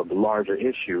symptoms of the larger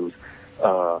issues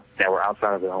that were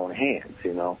outside of their own hands,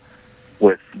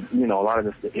 with, a lot of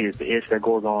this is the issue that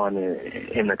goes on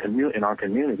in our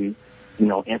community,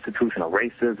 institutional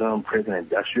racism, prison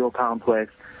industrial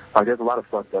complex. There's a lot of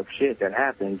fucked up shit that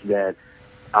happens that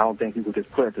I don't think you could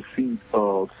just put at the feet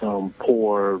of some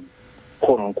poor,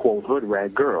 quote-unquote, hood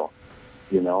rat girl,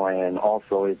 and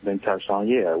also it's been touched on,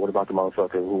 what about the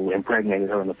motherfucker who impregnated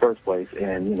her in the first place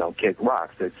and, kicked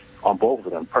rocks? It's on both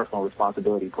of them. Personal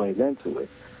responsibility plays into it.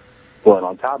 But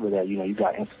on top of that, you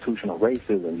got institutional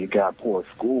racism, you got poor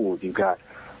schools, you got,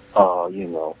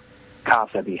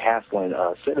 cops that be hassling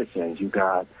citizens, you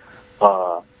got,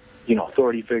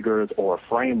 authority figures or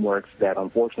frameworks that,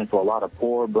 unfortunately, for a lot of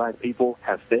poor black people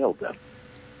have failed them,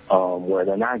 where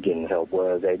they're not getting help,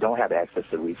 where they don't have access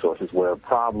to resources, where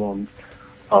problems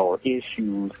or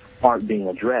issues aren't being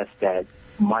addressed that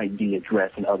might be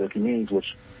addressed in other communities,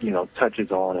 which,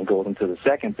 touches on and goes into the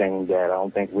second thing that I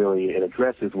don't think really it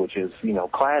addresses, which is,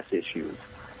 class issues,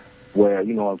 where,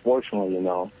 unfortunately,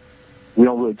 we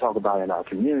don't really talk about it in our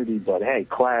community, but, hey,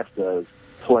 class does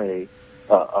play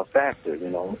a factor.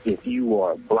 If you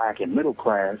are black and middle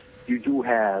class, you do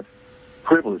have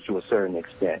privilege to a certain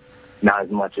extent. Not as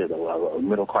much as a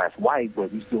middle class white,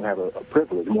 but you still have a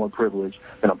privilege, more privilege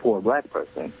than a poor black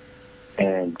person.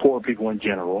 And poor people in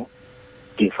general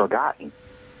get forgotten.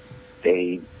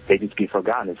 They just get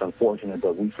forgotten. It's unfortunate,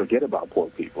 but we forget about poor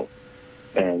people.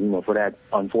 And, for that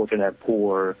unfortunate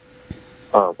poor,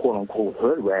 quote unquote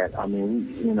hood rat,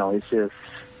 it's just,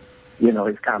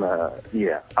 it's kind of,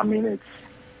 it's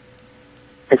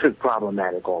just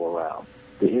problematic all around.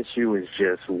 The issue is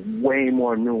just way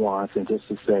more nuanced than just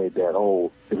to say that,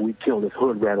 oh, if we kill this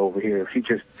hood rat over here, if she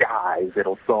just dies,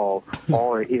 it'll solve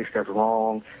all the issues that's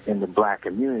wrong in the black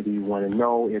community, when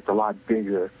no, it's a lot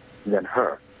bigger than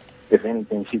her. If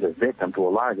anything, she's a victim to a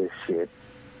lot of this shit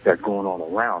that's going on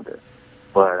around her.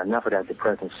 But enough of that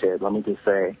depressing shit. Let me just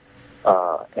say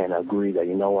and agree that,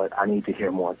 you know what, I need to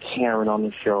hear more Karen on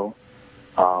the show.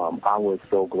 I was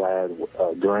so glad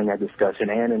during that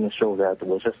discussion and in the shows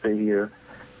afterwards just to hear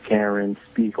Karen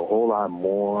speak a whole lot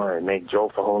more and make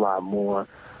jokes a whole lot more.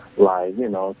 Like, you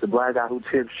know, it's the Black Guy Who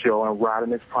Tips show, and Rod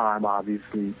in his prime,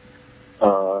 obviously.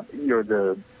 You're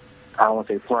the, I don't want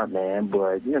to say front man,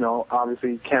 but, you know,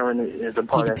 obviously Karen is a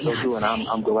part of that show too, and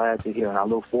I'm glad to hear, and I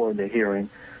look forward to hearing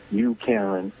you,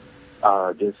 Karen,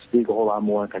 just speak a whole lot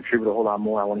more and contribute a whole lot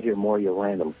more. I want to hear more of your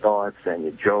random thoughts and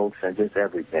your jokes and just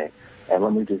everything. And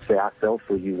let me just say, I felt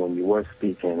for you when you were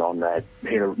speaking on that,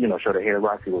 show that Hater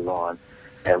Roxy was on,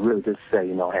 and really just say,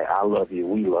 you know, hey, I love you,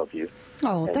 we love you.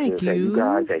 Oh, and thank just you. Say, you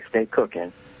guys, hey, stay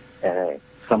cooking, and hey,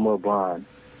 Summer LeBron,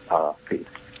 peace.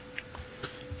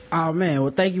 Oh man,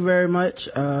 well thank you very much.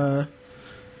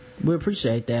 We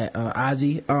appreciate that,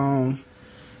 Ozzy.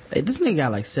 Hey, this nigga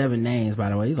got like 7 names, by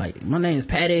the way. He's like, my name's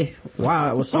Patty. Wow,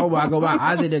 I was sober. I go by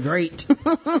Ozzy the Great,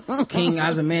 King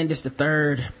Ozymandias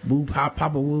III, Boo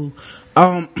Papa Woo.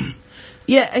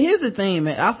 Yeah, here's the thing,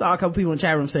 man. I saw a couple people in the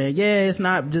chat room saying, yeah, it's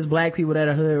not just black people that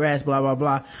are hood rats, blah, blah,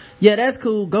 blah. Yeah, that's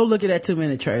cool. Go look at that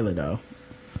 2-minute trailer, though.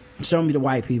 Show me the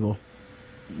white people.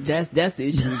 That's the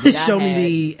issue. Show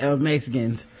me the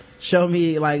Mexicans. Show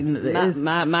me, like...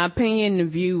 My opinion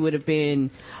and view would have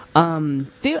been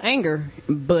still anger,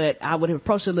 but I would have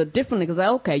approached it a little differently, because,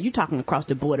 okay, you're talking across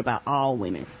the board about all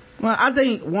women. Well, I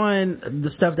think the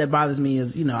stuff that bothers me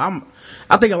is,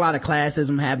 I think a lot of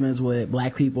classism happens with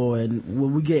black people, and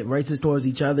when we get racist towards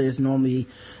each other, it's normally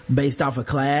based off of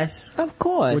class. Of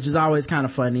course. Which is always kind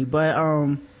of funny. But,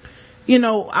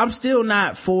 I'm still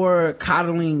not for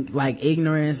coddling, like,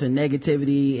 ignorance and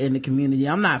negativity in the community.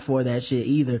 I'm not for that shit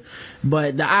either.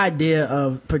 But the idea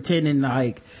of pretending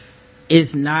like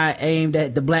it's not aimed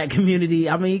at the black community,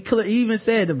 I mean, he even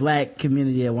said the black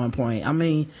community at one point. I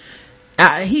mean...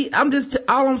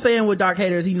 all I'm saying with Dark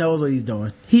Hater is he knows what he's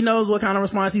doing. He knows what kind of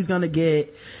response he's gonna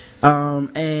get.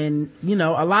 And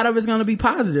a lot of it's gonna be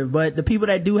positive, but the people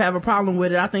that do have a problem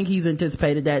with it, I think he's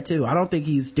anticipated that too. I don't think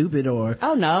he's stupid or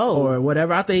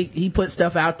whatever. I think he put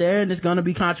stuff out there and it's gonna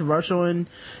be controversial, and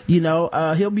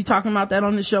he'll be talking about that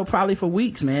on the show probably for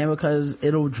weeks, man, because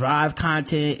it'll drive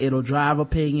content, it'll drive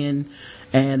opinion,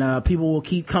 and people will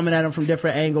keep coming at him from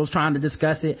different angles trying to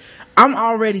discuss it. I'm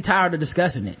already tired of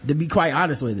discussing it, to be quite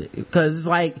honest with it, because it's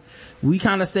like we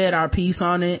kind of said our piece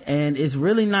on it, and it's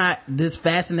really not this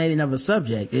fascinating of a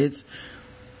subject. It's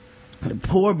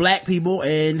poor black people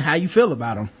and how you feel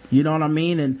about them, you know what I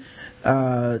mean? And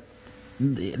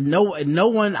no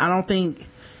one, I don't think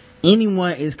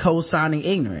anyone is co-signing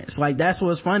ignorance. Like, that's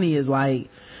what's funny, is like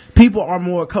people are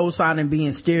more co-signing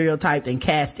being stereotyped and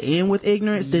cast in with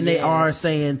ignorance than they are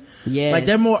saying, like,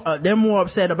 they're more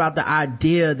upset about the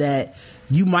idea that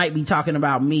you might be talking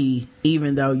about me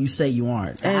even though you say you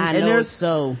aren't.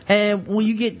 And when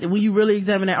you really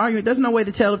examine that argument, there's no way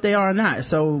to tell if they are or not.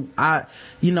 So I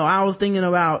was thinking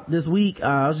about this week,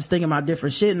 I was just thinking about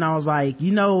different shit, and I was like,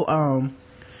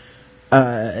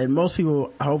 and most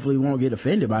people hopefully won't get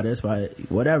offended by this, but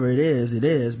whatever it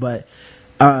is, but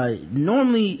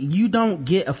normally you don't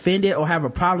get offended or have a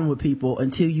problem with people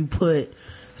until you put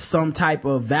some type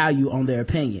of value on their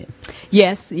opinion.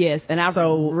 Yes, and I've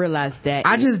realized that.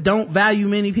 I just don't value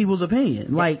many people's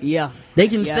opinion. Like, they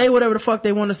can say whatever the fuck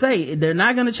they want to say. They're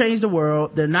not going to change the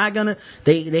world. They're not going to,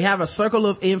 they have a circle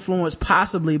of influence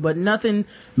possibly, but nothing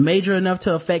major enough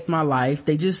to affect my life.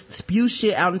 They just spew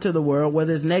shit out into the world,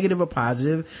 whether it's negative or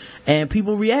positive, and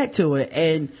people react to it.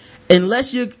 And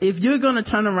if you're going to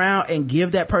turn around and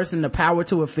give that person the power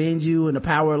to offend you and the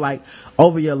power, like,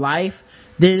 over your life,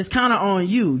 then it's kind of on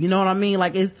you. You know what I mean?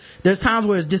 Like, there's times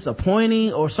where it's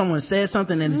disappointing, or someone says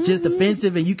something and it's just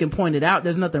offensive and you can point it out.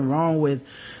 There's nothing wrong with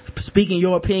speaking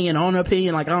your opinion on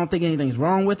opinion. Like, I don't think anything's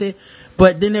wrong with it.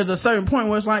 But then there's a certain point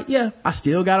where it's like, I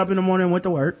still got up in the morning and went to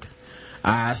work.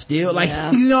 I still, like,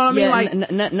 you know what I mean?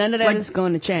 Like, none of that is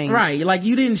going to change. Right. Like,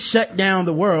 you didn't shut down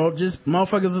the world. Just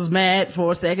motherfuckers was mad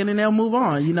for a second and they'll move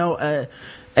on,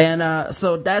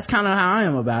 so that's kind of how I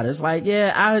am about it. It's like,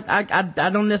 I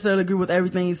don't necessarily agree with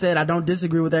everything he said. I don't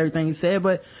disagree with everything he said,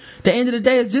 but at the end of the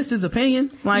day, it's just his opinion.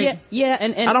 Like,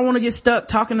 and I don't want to get stuck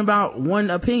talking about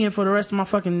one opinion for the rest of my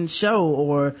fucking show,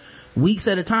 or weeks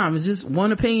at a time. It's just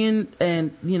one opinion,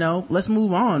 and let's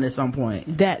move on at some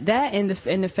point. That and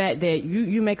the fact that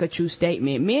you make a true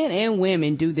statement. Men and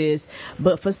women do this,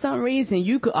 but for some reason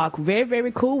you could are very,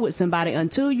 very cool with somebody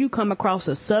until you come across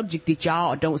a subject that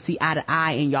y'all don't see eye to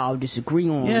eye and y'all disagree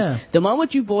on. Yeah. The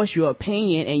moment you voice your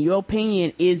opinion and your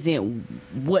opinion isn't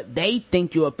what they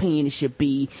think your opinion should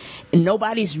be, and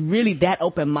nobody's really that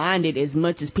open-minded as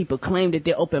much as people claim that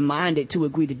they're open-minded to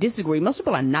agree to disagree. Most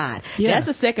people are not. Yeah. That's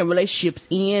the second relationship's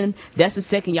in. That's the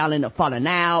second y'all end up falling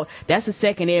out. That's the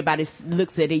second everybody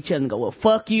looks at each other and go, well,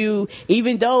 fuck you.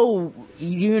 Even though,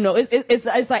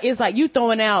 it's like you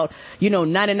throwing out,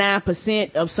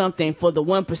 99% of something for the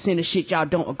 1% of shit y'all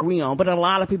don't agree on. But a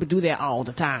lot of people do that all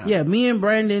the time. Yeah, me and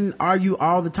Brandon argue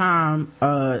all the time,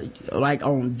 like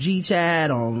on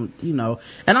G-Chat, and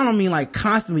I don't mean like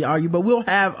constantly argue, but we'll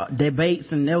have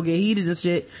debates and they'll get heated and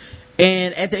shit.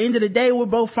 And at the end of the day, we're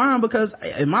both fine because,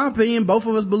 in my opinion, both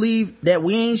of us believe that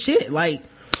we ain't shit. Like,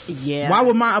 yeah. Why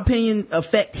would my opinion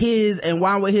affect his, and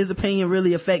why would his opinion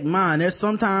really affect mine? There's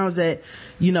sometimes that,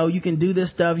 you can do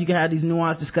this stuff, you can have these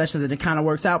nuanced discussions and it kind of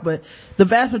works out, but the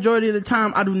vast majority of the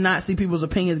time, I do not see people's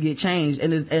opinions get changed.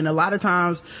 And a lot of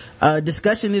times,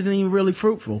 discussion isn't even really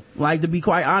fruitful. Like, to be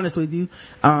quite honest with you,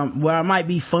 where it might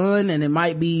be fun and it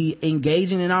might be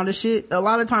engaging and all this shit, a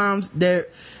lot of times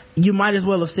you might as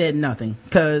well have said nothing,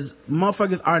 because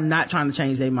motherfuckers are not trying to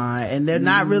change their mind, and they're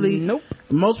not really. Nope.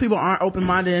 Most people aren't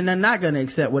open-minded, and they're not going to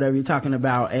accept whatever you're talking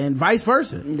about, and vice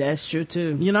versa. That's true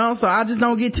too. So I just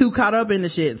don't get too caught up in the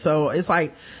shit. So it's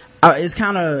like, it's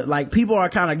kind of like people are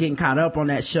kind of getting caught up on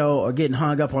that show or getting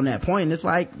hung up on that point, and it's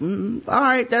like, all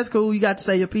right, that's cool, you got to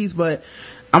say your piece, but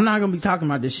I'm not going to be talking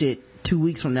about this shit 2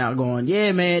 weeks from now going,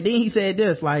 yeah man, then he said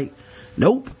this. Like,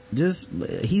 nope. Just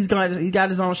he got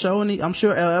his own show, and I'm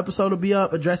sure an episode will be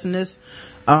up addressing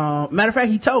this. Matter of fact,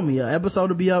 he told me an episode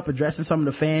will be up addressing some of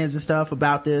the fans and stuff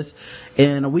about this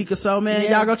in a week or so. Man,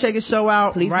 y'all go check his show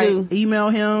out. Please do. Email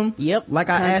him. Yep. Like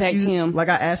I asked you, him. like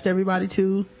I asked everybody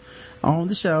to on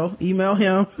the show. Email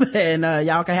him, and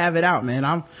y'all can have it out, man.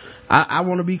 I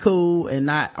want to be cool and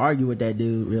not argue with that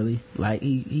dude. Really, like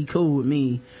he cool with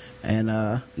me. And,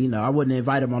 I wouldn't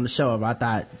invite him on the show if I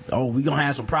thought, we gonna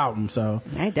have some problems. So.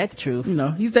 Ain't that the truth?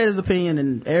 He stated his opinion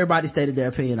and everybody stated their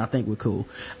opinion. I think we're cool.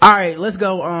 All right, let's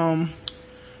go.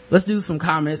 Let's do some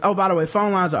comments. Oh, by the way,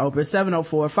 phone lines are open.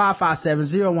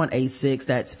 704-557-0186.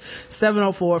 That's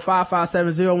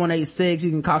 704-557-0186. You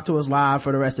can talk to us live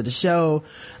for the rest of the show.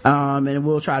 And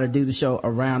we'll try to do the show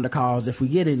around the calls if we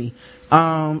get any.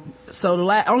 So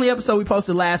the only episode we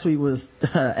posted last week was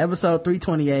episode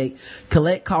 328,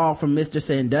 Collect Call from Mr.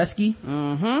 Sandusky.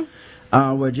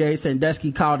 Where Jerry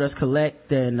Sandusky called us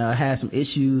collect and had some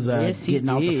issues getting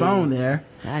off the phone there.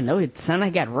 I know, it sounded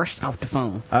like he got rushed off the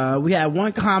phone. We had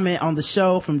one comment on the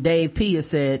show from Dave P. It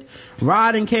said,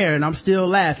 Rod and Karen, I'm still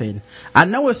laughing. I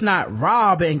know it's not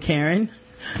Rob and Karen.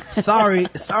 Sorry,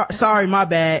 my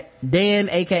bad. Dan,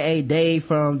 aka Dave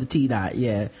from the T-Dot.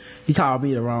 Yeah, he called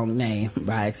me the wrong name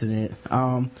by accident.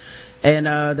 And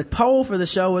the poll for the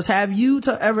show was, have you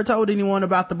ever told anyone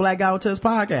about the Black Guy Who Tips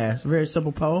podcast? Very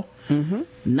simple poll.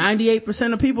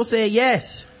 98% of people said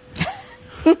yes.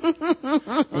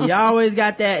 And you always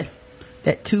got that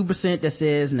 2% that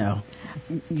says no.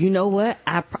 You know what?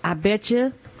 I bet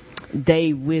you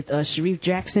they, with Sharif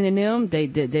Jackson and them, they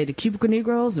the Cubicle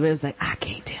Negroes, it was like, I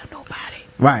can't tell nobody.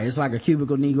 Right, it's like a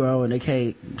cubicle Negro, and they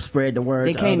can't spread the word.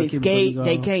 They can't escape.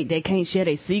 They can't share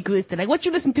their secrets. They're like, what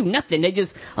you listen to? Nothing. They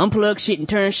just unplug shit and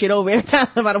turn shit over every time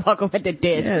somebody walk over at their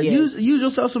desk. Yeah, use your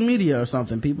social media or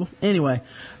something, people. Anyway,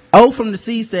 O from the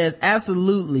Sea says,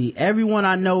 absolutely. Everyone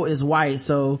I know is white,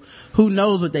 so who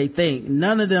knows what they think?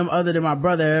 None of them other than my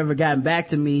brother have ever gotten back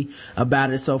to me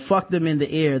about it, so fuck them in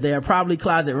the ear. They are probably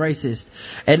closet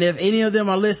racist. And if any of them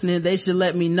are listening, they should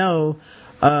let me know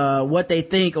what they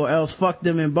think, or else fuck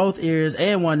them in both ears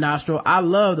and one nostril. I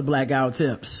love the Black Guy Who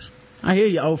Tips. I hear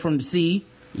you, O from the Sea.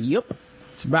 Yep.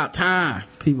 It's about time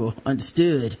people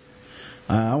understood.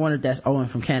 I wonder if that's Owen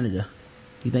from Canada.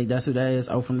 You think that's who that is,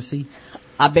 O from the Sea?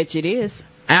 I bet you it is.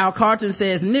 Al Carton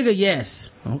says, nigga,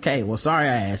 yes. Okay, well, sorry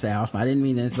I asked, Al. I didn't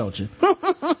mean to insult you.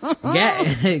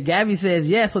 Gabby says,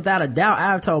 yes, without a doubt.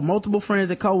 I've told multiple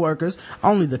friends and coworkers,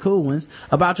 only the cool ones,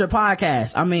 about your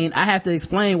podcast. I mean, I have to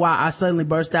explain why I suddenly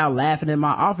burst out laughing in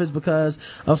my office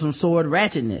because of some sword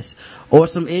ratchetness or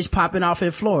some itch popping off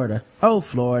in Florida. Oh,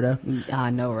 Florida. I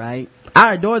know, right?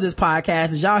 I adore this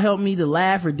podcast as y'all help me to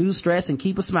laugh, reduce stress, and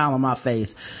keep a smile on my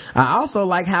face. I also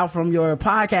like how from your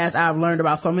podcast I've learned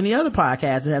about so many other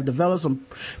podcasts and have developed some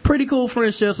pretty cool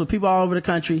friendships with people all over the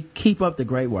country. Keep up the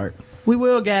great work. We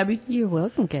will, Gabby. You're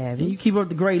welcome, Gabby. And you keep up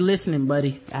the great listening,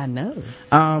 buddy. I know.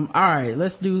 All right,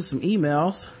 let's do some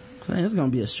emails. Man, it's gonna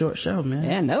be a short show, man.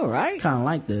 Yeah, I know, right? Kind of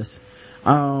like this.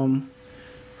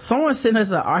 Someone sent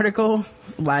us an article,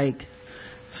 like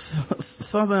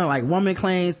something like woman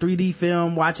claims 3D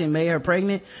film watching made her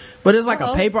pregnant, but it's like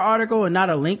a paper article and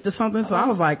not a link to something. So I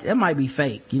was like, it might be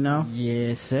fake, you know?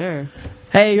 Yes, sir.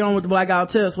 Hey, you're on with the Blackout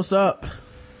Tips. What's up?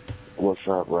 What's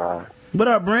up, Rod? What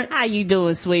up, Brent? How you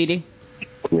doing, sweetie?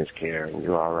 Miss Karen,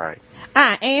 you all right?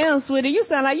 I am, sweetie. You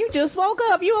sound like you just woke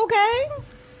up. You okay?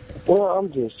 Well,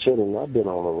 I'm just chilling. I've been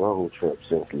on a road trip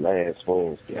since last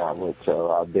Wednesday.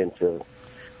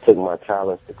 Took my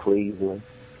talents to Cleveland.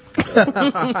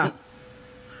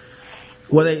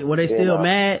 Were they still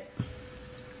mad?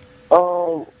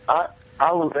 I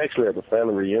was actually at the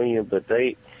family reunion, but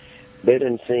they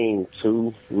didn't seem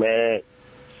too mad.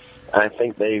 I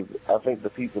think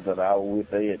the people that I was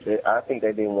with, I think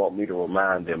they didn't want me to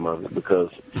remind them of it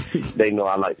because they know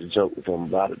I like to joke with them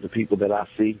about it. The people that I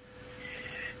see,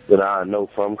 that I know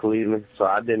from Cleveland, so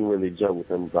I didn't really joke with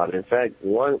them about it. In fact,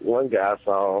 one guy I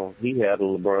saw, he had a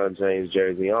LeBron James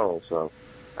jersey on, so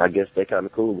I guess they're kind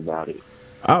of cool about it.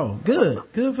 Oh, good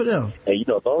for them. And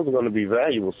those are going to be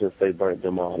valuable since they burnt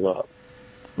them all up.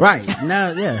 Right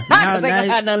now, yeah. Now they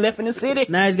got nothing left in the city.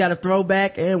 Now he's got a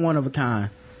throwback and one of a kind.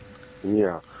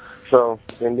 Yeah. So,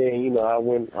 and then, I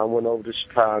went over to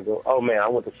Chicago. Oh man, I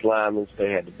went to Sliman's. They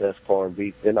had the best corned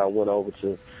beef. Then I went over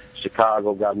to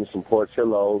Chicago, got me some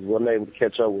Portillo's. Wasn't able to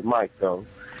catch up with Mike though,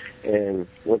 and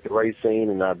went to Racine.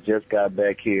 And I just got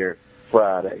back here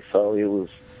Friday. So it was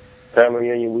family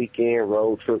reunion weekend,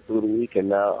 road trip through the week, and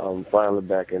now I'm finally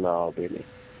back in Albany.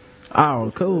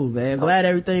 Oh, cool, man. Glad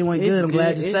everything went good. I'm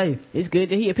glad you're safe. It's good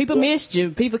to hear. People missed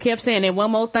you. People kept saying that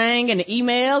one more thing and the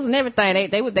emails and everything.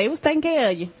 They was taking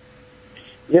care of you.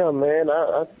 Yeah, man.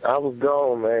 I was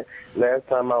gone, man. Last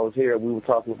time I was here, we were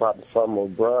talking about the summer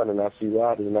of Brown, and I see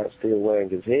Rod is not still wearing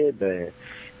his headband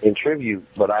in tribute.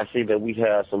 But I see that we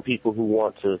have some people who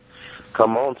want to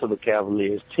come on to the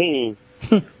Cavaliers team.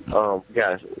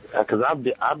 Guys, because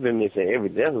I've been missing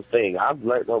everything. That's the thing. I've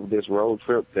learned over this road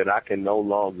trip that I can no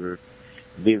longer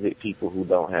visit people who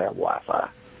don't have Wi-Fi.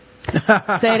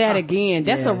 Say that again.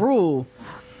 That's a rule.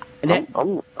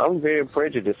 I'm very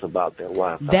prejudiced about that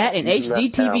Wi-Fi. That and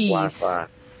HDTVs.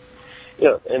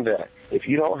 Yeah, and that. If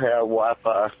you don't have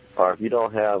Wi-Fi or if you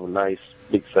don't have a nice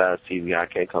big size TV, I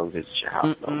can't come visit your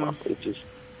house no more. It's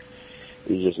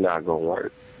just not gonna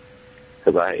work.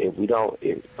 Because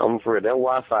I'm afraid that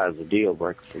Wi-Fi is a deal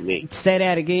breaker for me. Say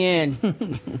that again.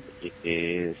 It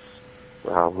is.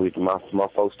 My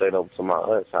folks stayed over to my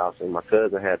aunt's house, and my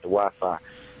cousin had the Wi-Fi.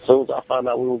 As soon as I found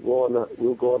out we were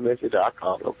going to message, I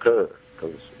called her cousin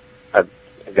because I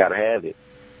gotta have it.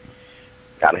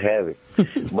 But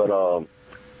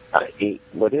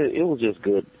it was just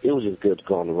good. It was just good to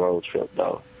go on the road trip,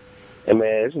 though. And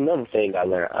man, it's another thing I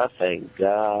learned. I thank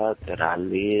God that I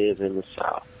live in the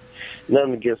South.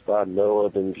 Nothing against our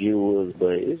northern viewers,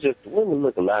 but it's just women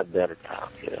look a lot better down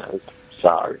here. I'm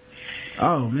sorry.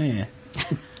 Oh man.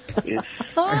 It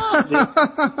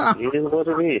is what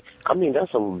it is. I mean,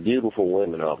 that's some beautiful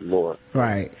women up north.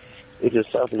 Right. It's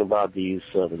just something about these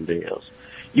Southern belles.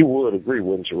 You would agree,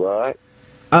 wouldn't you, Rod?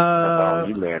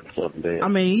 You married a Southern belle. I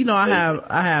mean, I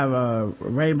have a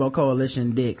Rainbow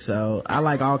Coalition dick, so I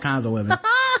like all kinds of women.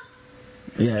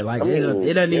 Yeah, like it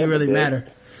doesn't even really matter.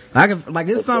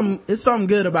 It's something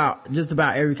good about just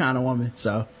about every kind of woman.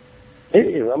 So it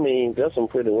is. I mean, there's some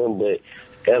pretty women, but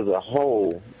as a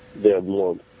whole, they're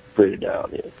more pretty down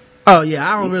here. Oh yeah,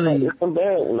 I don't really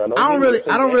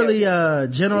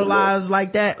generalize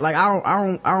like that. Like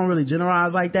I don't really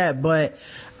generalize like that, but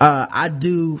I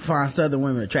do find Southern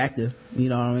women attractive. You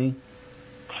know what I mean?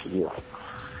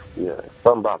 Yeah.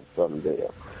 Something about the Southern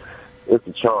belle. It's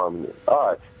a charm in it. All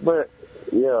right, but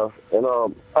yeah, and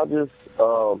I just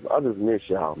miss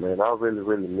y'all, man. I really,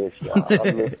 really miss y'all.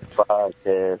 I miss the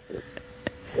podcast and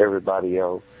everybody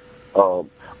else. On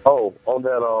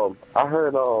that,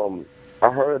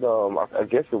 I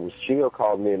guess it was Chill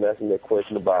called me and asked me that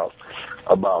question about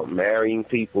marrying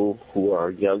people who are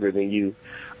younger than you.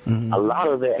 Mm-hmm. A lot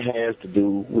of that has to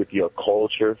do with your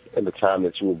culture and the time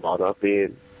that you were brought up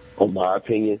in my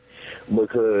opinion,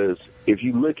 because if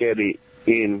you look at it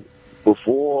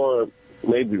before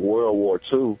maybe World War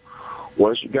II,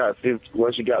 once you got to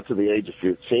the age of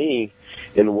 15,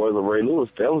 in the words of Ray Lewis,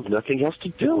 there was nothing else to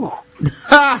do.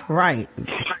 Right.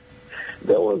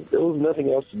 There was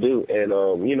nothing else to do, and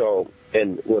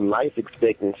and when life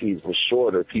expectancies were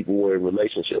shorter, people were in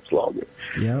relationships longer.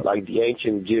 Yep. Like the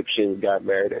ancient Egyptians got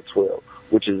married at 12,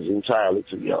 which is entirely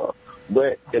too young.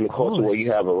 But in the culture where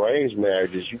you have arranged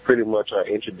marriages, you pretty much are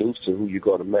introduced to who you're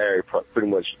going to marry. Pretty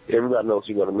much everybody knows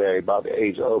you're going to marry by the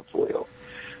age of 12.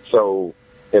 So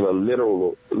in a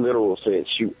literal sense,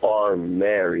 you are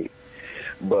married.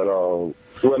 But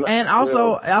and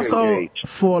also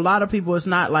for a lot of people, it's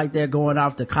not like they're going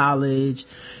off to college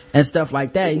and stuff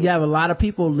like that. You have a lot of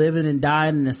people living and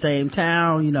dying in the same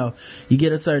town. You know, you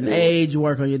get a certain age, you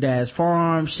work on your dad's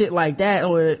farm, shit like that,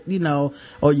 or you know,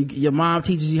 or your mom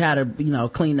teaches you how to, you know,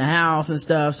 clean the house and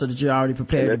stuff, so that you're already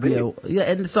prepared to be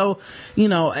and so, you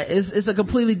know, it's a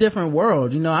completely different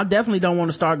world. You know, I definitely don't want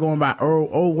to start going by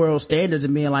old world standards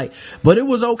and being like, but it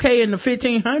was okay in the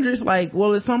 1500s. Like,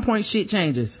 well, at some point shit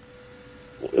changes.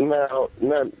 Now,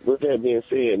 with that being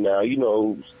said, now, you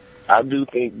know, I do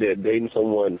think that dating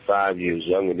someone 5 years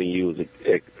younger than you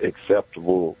is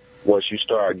acceptable once you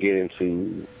start getting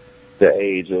to the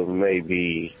age of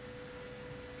maybe,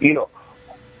 you know,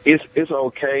 it's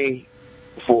okay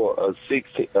for a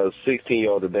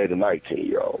 16-year-old to date a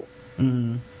 19-year-old.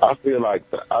 Mm-hmm. I feel like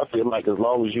as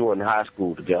long as you're in high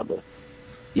school together.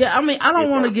 Yeah, I mean, I don't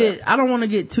want to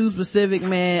get too specific,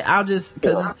 man. I'll just,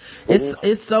 cause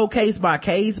it's so case by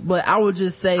case, but I would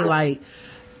just say like,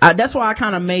 that's why I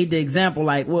kind of made the example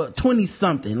like, well, 20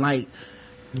 something, like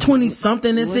 20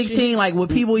 something and 16, like would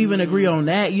people even agree on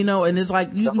that, you know? And it's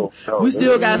like, we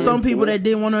still got some people that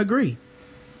didn't want to agree.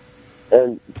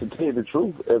 And to tell you the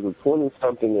truth, as a 20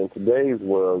 something in today's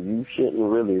world, you shouldn't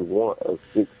really want a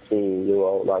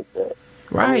 16-year-old like that.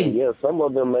 Right. I mean, yeah, some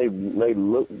of them may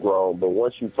look grown, but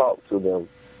once you talk to them,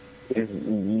 it's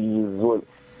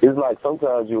like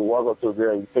sometimes you walk up to a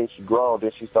girl and you think she's grown,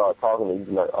 then she starts talking and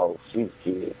you're like, oh, she's a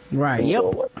kid. Right. Yep.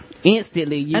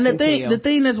 Instantly, you and can tell. the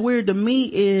thing that's weird to me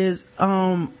is,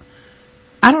 I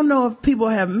don't know if people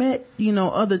have met, you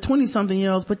know, other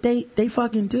 20-something-year-olds, but they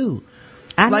fucking do.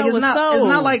 I like know it's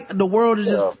not like the world is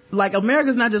just like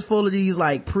America's not just full of these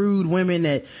like prude women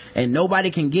and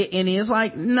nobody can get any. It's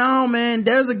like, no, man,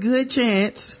 there's a good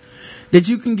chance that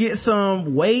you can get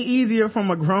some way easier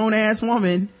from a grown ass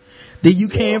woman than you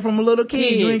can from a little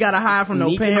kid. You ain't gotta hide from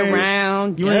no parents.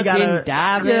 Around, you ain't gotta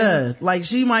diving. Yeah, like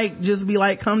she might just be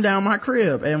like, come down my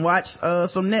crib and watch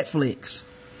some Netflix.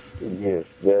 Yes,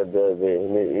 there is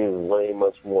way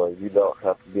much more. You don't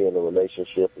have to be in a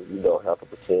relationship, and you don't have to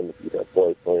pretend to be that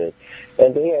boyfriend.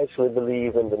 And they actually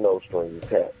believe in the no strings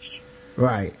attached.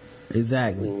 Right,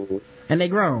 exactly. Mm-hmm. And they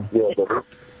grown. Yeah,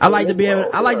 I like to be able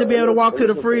to walk to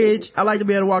the fridge. I like to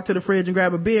be able to walk to the fridge and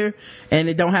grab a beer, and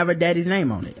it don't have her daddy's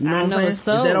name on it. You know what I'm saying?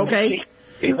 So. Is that okay?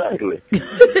 Exactly.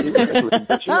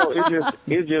 But you know,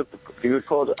 it's just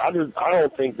because I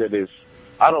don't think that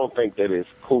it's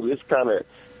cool. It's kind of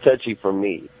touchy for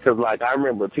me, because like I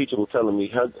remember a teacher was telling me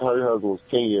her husband was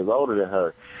 10 years older than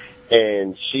her,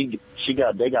 and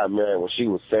they got married when she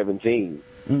was 17,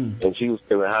 and she was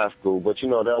still in high school. But you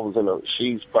know,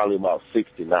 she's probably about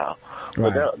 60 now.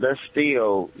 Right. But they're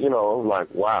still, you know, like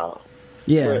wow.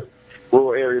 Yeah. But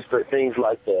rural areas, things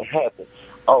like that happen.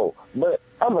 Oh, but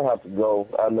I'm gonna have to go.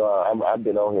 I know I've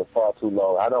been on here far too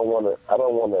long. I don't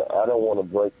want to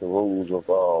break the rules of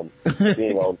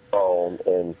being on the phone.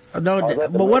 And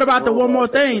but what about the one more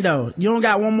thing though? You don't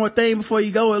got one more thing before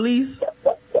you go at least?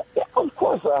 Of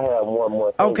course, I have one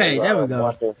more thing. Okay, there we go.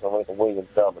 Watching Serena Williams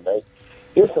dominate.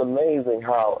 It's amazing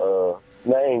how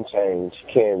name change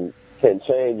can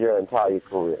change your entire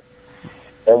career.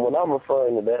 And when I'm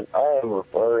referring to that, I am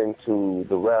referring to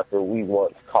the rapper we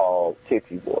once called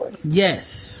Titty Boy.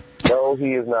 Yes. No,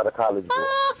 he is not a college boy.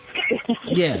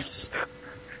 Yes.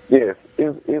 Yes.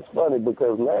 It's funny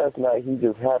because last night he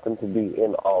just happened to be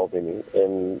in Albany,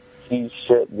 and he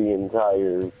shut the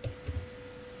entire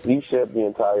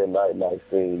night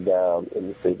scene down in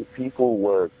the city. People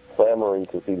were clamoring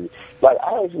to see. Like,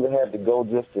 I actually had to go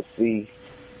just to see.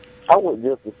 I went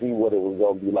just to see what it was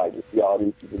going to be like to see all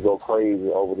these people go crazy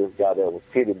over this guy that was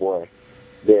Titty Boy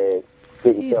that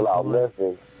couldn't sell out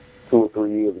lessons 2 or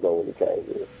 3 years ago when he came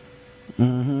here.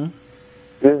 Mm-hmm.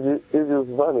 It's just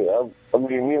funny. I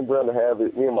mean, me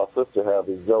and my sister have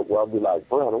this joke where I'll be like,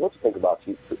 Brenda, what you think about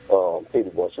Titty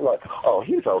Boy? She's like, oh,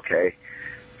 he's okay.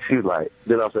 She's like,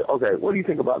 then I'll say, okay, what do you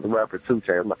think about the rapper 2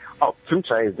 Chainz? I'm like, oh, 2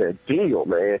 Chainz, that deal,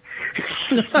 man.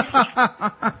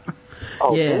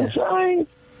 Oh, yeah. 2 Chainz?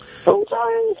 2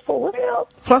 Chainz, for real?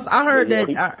 Plus, I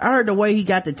heard the way he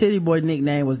got the Titty Boy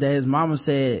nickname was that his mama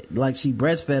said, like, she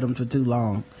breastfed him for too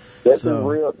long. That's his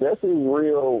real.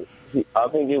 I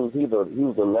think he was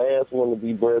the last one to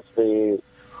be breastfed,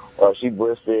 or she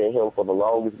breastfed him for the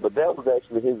longest. But that was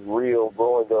actually his real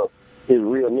growing up, his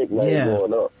real nickname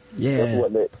growing up. Yeah.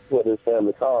 That's what his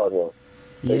family called him.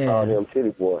 They called him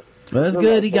Titty Boy. Well, that's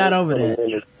good he got over that.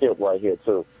 In his tip right here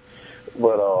too.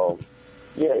 But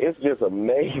Yeah, it's just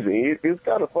amazing. It's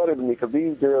kind of funny to me because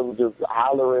these girls are just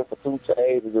hollering for 2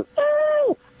 Chainz and just,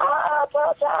 oh, 2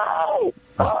 Chainz!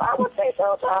 Oh, I would say 2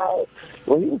 Chainz.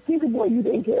 Well, he was Titty Boy, you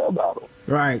didn't care about him.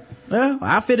 Right. Well,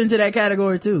 I fit into that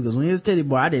category too, because when he was Titty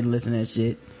Boy, I didn't listen to that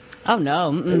shit. Oh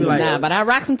no, nah, but I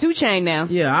rock some 2 Chainz now.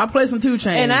 Yeah, I'll play some 2 Chainz.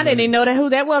 And I didn't even know who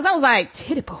that was. I was like,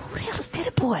 Titty Boy, who the hell is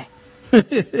Titty Boy? I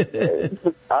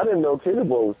didn't know Titty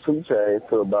Boy was 2 Chainz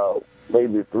until about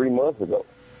maybe 3 months ago.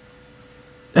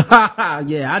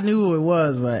 Yeah, I knew who it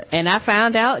was, but... And I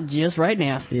found out just right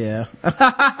now. Yeah.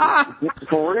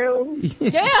 For real?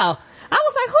 Yeah. I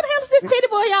was like, who the hell is this Titty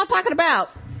Boy y'all talking about?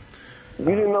 You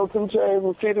didn't know 2 Chainz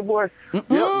was Titty Boy? Yep,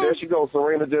 there she goes.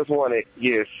 Serena just won it.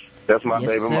 Yes, that's my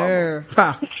baby sir.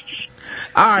 mama.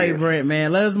 All right, Brent,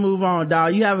 man. Let's move on,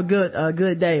 dog. You have a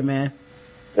good day, man.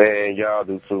 And y'all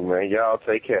do too, man. Y'all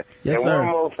take care. Yes, and sir.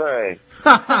 one more thing.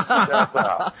 Shout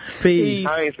out. Peace.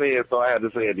 I ain't say it, so I had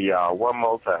to say it to y'all one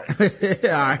more time. All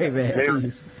right, man.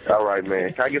 Peace. All right,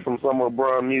 man. Can I get some Summer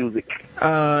Brown music?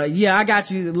 Yeah, I got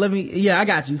you. I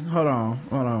got you. Hold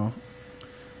on.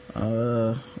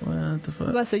 What the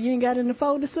fuck? I said, you ain't got it in the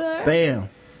folder, sir? Bam.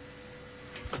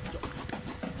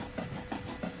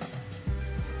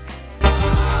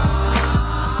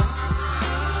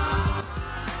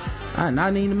 I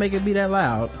not need to make it be that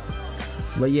loud,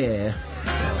 but yeah.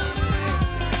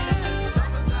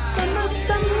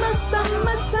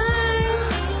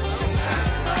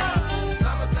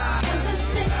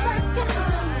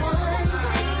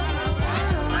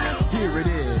 Here it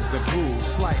is, a groove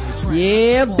slightly.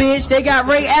 Yeah, bitch, they got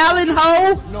Ray Allen,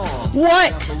 ho.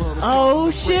 What? Oh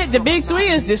shit, the big 3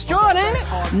 is destroyed, ain't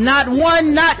it? Not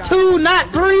 1, not 2, not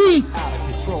 3.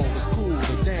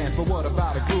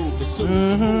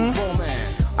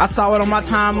 I saw it on my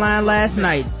timeline last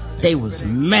night. They was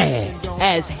mad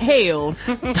as hell.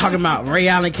 Talking about Ray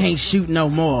Allen can't shoot no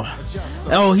more.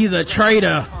 Oh, he's a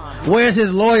traitor. Where's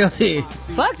his loyalty?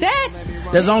 Fuck that.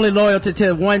 There's only loyalty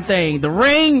to one thing, the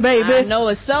ring, baby. I know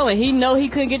it's so, and he know he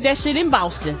couldn't get that shit in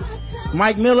Boston.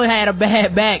 Mike Miller had a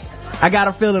bad back. I got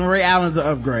a feeling Ray Allen's an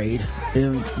upgrade.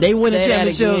 If they win the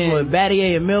championships with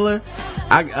Battier and Miller,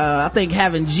 I think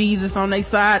having Jesus on their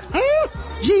side,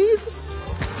 Jesus,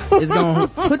 is gonna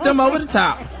put them over the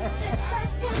top.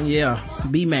 Yeah,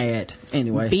 be mad.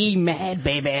 Anyway. Be mad,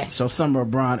 baby. So Summer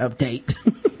Braun update.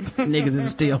 Niggas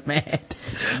is still mad.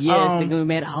 Yes, they're gonna be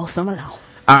mad all summer long.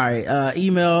 Alright,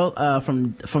 email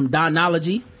from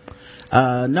Donology.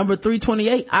 Number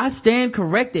 328. I stand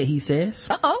corrected, he says.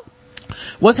 Uh-oh.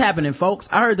 What's happening, folks?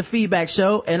 I heard the feedback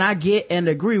show and I get and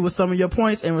agree with some of your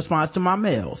points in response to my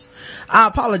mails. I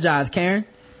apologize, Karen.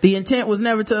 The intent was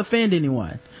never to offend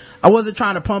anyone. I wasn't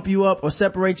trying to pump you up or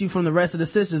separate you from the rest of the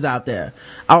sisters out there.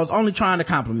 I was only trying to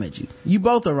compliment you. You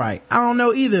both are right. I don't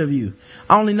know either of you.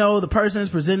 I only know the persons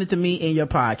presented to me in your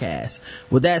podcast.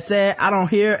 With that said, I don't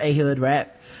hear a hood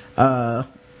rap.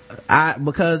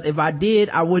 Because if I did,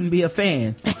 I wouldn't be a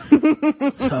fan.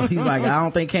 So he's like, I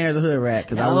don't think Karen's a hood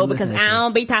rat. No, because I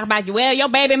don't be talking about you. Well, your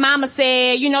baby mama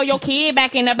said, your kid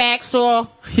back in the back, so.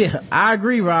 Yeah, I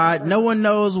agree, Rod. No one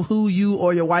knows who you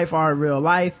or your wife are in real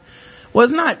life. Well,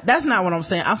 that's not what I'm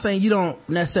saying. I'm saying you don't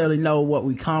necessarily know what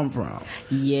we come from.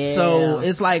 Yeah. So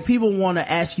it's like people want to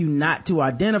ask you not to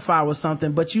identify with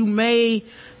something, but you may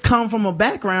come from a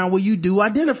background where you do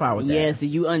identify with that. Yes,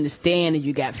 you understand and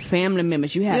you got family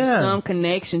members. You have some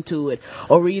connection to it.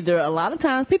 Or either a lot of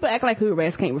times people act like hood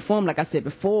rats can't reform. Like I said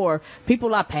before,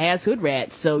 people are past hood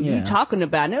rats. So you talking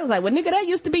about it. It was like, well, nigga, that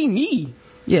used to be me.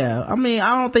 Yeah. I mean,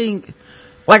 I don't think,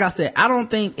 like I said, I don't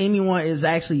think anyone is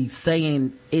actually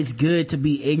saying it's good to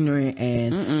be ignorant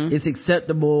and it's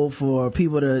acceptable for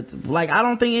people to, like, I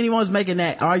don't think anyone's making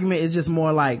that argument. It's just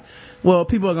more like, well,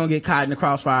 people are going to get caught in the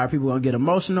crossfire. People are going to get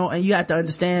emotional, and you have to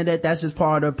understand that that's just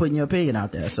part of putting your opinion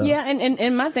out there. So yeah,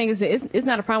 and my thing is that it's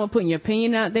not a problem with putting your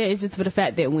opinion out there. It's just for the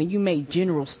fact that when you make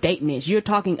general statements, you're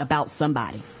talking about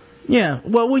somebody. Yeah.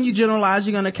 Well, when you generalize,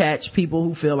 you're going to catch people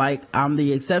who feel like I'm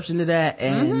the exception to that,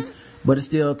 and but I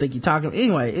still think you're talking.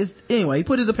 Anyway, he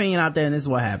put his opinion out there, and this is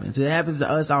what happens. It happens to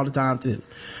us all the time too.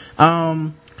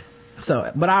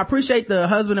 But I appreciate the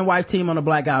husband and wife team on the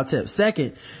blackout tip.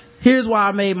 Second, here's why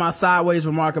I made my sideways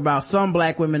remark about some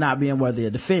black women not being worthy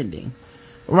of defending.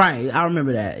 Right, I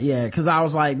remember that. Yeah, because I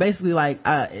was like, basically, like,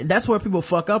 that's where people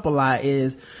fuck up a lot,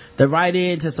 is they write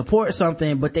in to support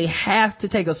something, but they have to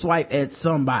take a swipe at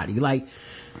somebody. Like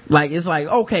it's like,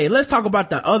 okay, let's talk about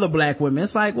the other black women.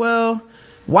 It's like, well,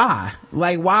 why?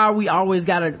 Like, why are we always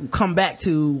gotta come back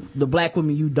to the black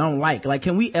women you don't like? Like,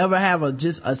 can we ever have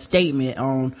just a statement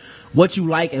on what you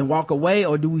like and walk away,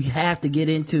 or do we have to get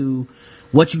into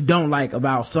what you don't like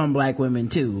about some black women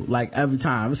too, like every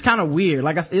time? It's kind of weird.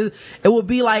 Like I said, it would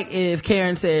be like if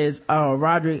Karen says, oh,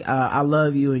 Roderick, I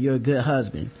love you and you're a good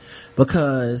husband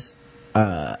because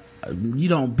you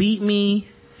don't beat me,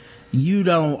 you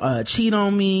don't cheat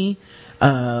on me,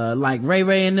 like Ray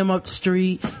Ray and them up the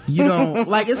street, you don't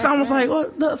like, it's almost like,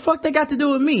 what the fuck they got to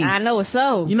do with me? I know it's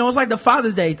so, you know, it's like the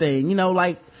Father's Day thing, you know,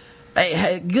 like,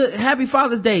 hey, good happy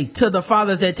Father's Day to the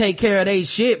fathers that take care of their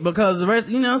shit, because the rest,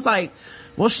 you know, it's like,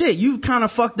 well shit, you kind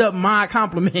of fucked up my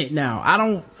compliment now. I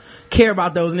don't care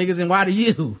about those niggas, and why do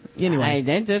you? Anyway,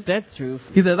 that's true.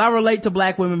 He says, I relate to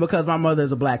black women because my mother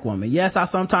is a black woman. Yes, I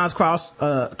sometimes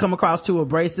come across too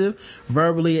abrasive,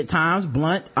 verbally at times,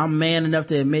 blunt. I'm man enough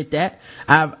to admit that.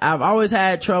 I've always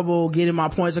had trouble getting my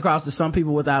points across to some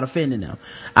people without offending them.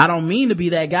 I don't mean to be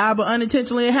that guy, but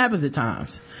unintentionally it happens at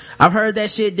times. I've heard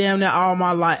that shit damn near all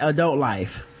my adult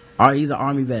life. Or he's an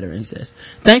Army veteran, he says.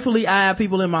 Thankfully, I have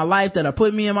people in my life that are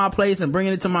putting me in my place and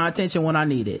bringing it to my attention when I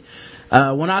need it.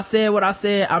 When I said what I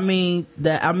said, I mean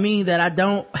that I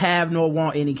don't have nor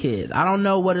want any kids. I don't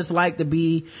know what it's like to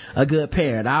be a good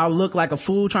parent. I'll look like a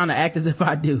fool trying to act as if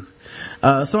I do.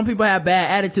 Some people have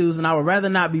bad attitudes and I would rather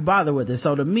not be bothered with it.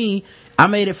 So to me, I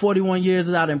made it 41 years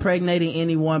without impregnating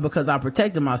anyone because I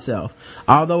protected myself.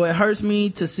 Although it hurts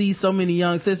me to see so many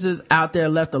young sisters out there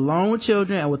left alone with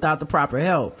children and without the proper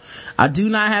help. I do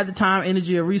not have the time,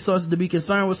 energy, or resources to be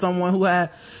concerned with someone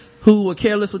who were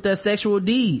careless with their sexual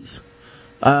deeds.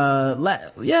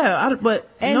 But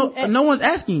no one's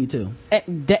asking you to.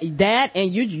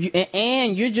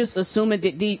 You're just assuming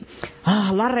that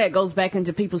a lot of that goes back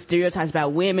into people's stereotypes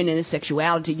about women and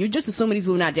sexuality. You're just assuming these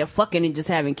women out there fucking and just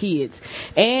having kids.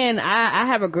 And I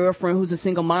have a girlfriend who's a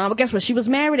single mom, but guess what? She was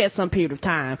married at some period of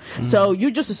time. Mm-hmm. So you're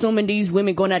just assuming these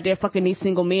women going out there fucking these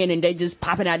single men and they just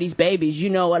popping out these babies. You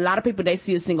know, a lot of people, they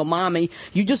see a single mom and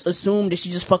you just assume that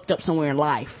she just fucked up somewhere in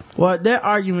life. Well, their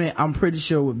argument, I'm pretty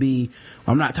sure, would be,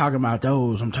 I'm not talking about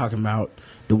those. I'm talking about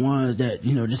the ones that,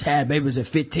 you know, just had babies at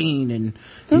 15 and,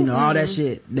 you know, all that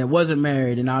shit, that wasn't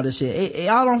married and all this shit.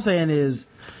 All I'm saying is,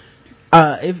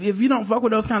 if you don't fuck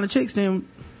with those kind of chicks, then,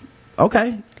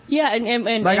 okay. Yeah,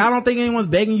 and like, I don't think anyone's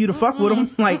begging you to fuck with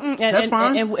them. Like, that's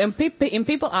fine. And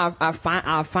people are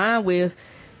fine with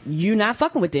you not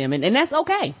fucking with them, and that's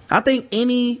okay. I think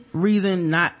any reason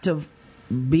not to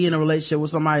be in a relationship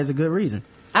with somebody is a good reason.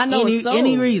 I know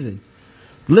any reason.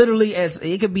 Literally, as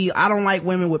it could be, I don't like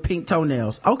women with pink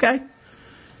toenails. Okay.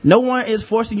 No one is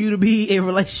forcing you to be in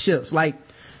relationships. Like,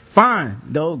 fine,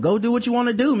 go do what you want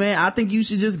to do, man. I think you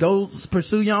should just go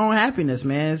pursue your own happiness,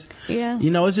 man. You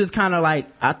know, it's just kind of like,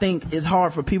 I think it's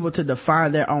hard for people to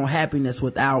define their own happiness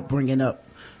without bringing up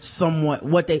somewhat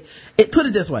put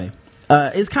it this way.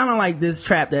 It's kind of like this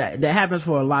trap that happens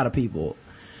for a lot of people.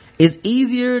 It's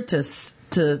easier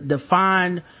to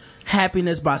define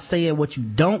happiness by saying what you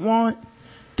don't want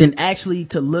than actually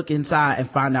to look inside and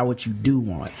find out what you do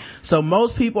want. So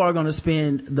most people are going to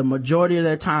spend the majority of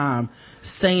their time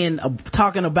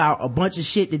talking about a bunch of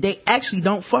shit that they actually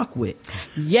don't fuck with.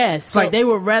 Yes. It's like they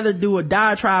would rather do a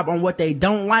diatribe on what they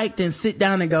don't like than sit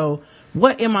down and go,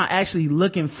 what am I actually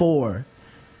looking for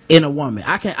in a woman?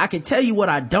 I can tell you what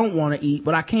I don't want to eat,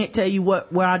 but I can't tell you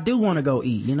where I do want to go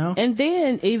eat, you know? And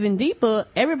then even deeper,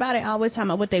 everybody always talking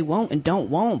about what they want and don't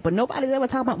want, but nobody's ever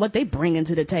talking about what they bring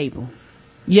into the table.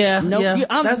 I'm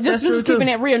just keeping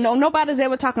it real. No, nobody's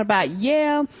ever talking about,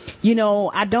 you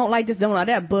know, I don't like this, don't like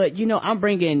that, but, you know, I'm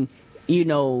bringing, you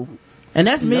know, and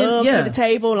that's love to the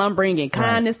table. I'm bringing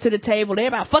kindness to the table. They're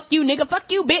about, fuck you, nigga,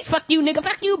 fuck you, bitch, fuck you, nigga,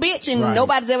 fuck you, bitch. And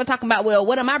nobody's ever talking about, well,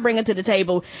 what am I bringing to the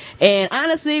table? And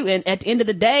honestly, and at the end of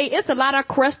the day, it's a lot of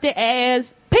crusty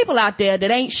ass people out there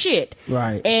that ain't shit.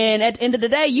 Right. And at the end of the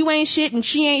day, you ain't shit and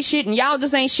she ain't shit and y'all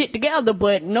just ain't shit together,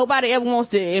 but nobody ever wants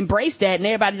to embrace that and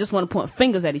everybody just want to point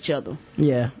fingers at each other.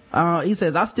 Yeah. He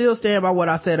says, I still stand by what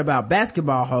I said about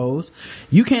basketball hoes.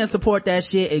 You can't support that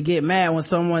shit and get mad when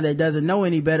someone that doesn't know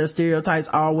any better stereotypes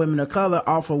all women of color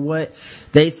off of what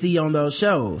they see on those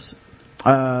shows.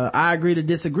 I agree to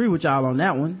disagree with y'all on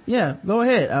that one. Yeah, go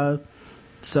ahead.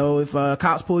 So if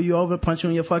cops pull you over, punch you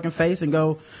in your fucking face and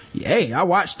go, hey, I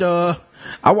watched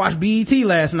BET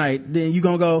last night, then you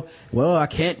gonna go, well, I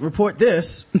can't report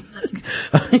this.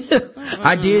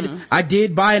 I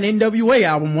did buy an NWA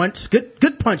album once.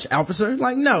 Good punch, officer.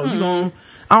 Like, no,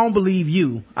 I don't believe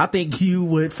you. I think you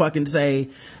would fucking say,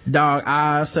 dog,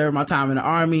 I served my time in the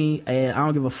army and I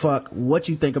don't give a fuck what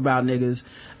you think about niggas.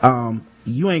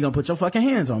 You ain't gonna put your fucking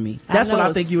hands on me. That's what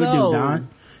I think you would do, Don.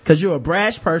 Cause you're a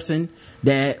brash person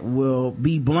that will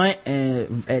be blunt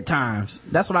and at times.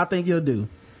 That's what I think you'll do.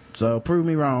 So prove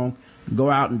me wrong. Go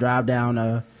out and drive down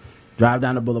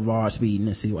the boulevard speeding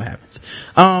and see what happens.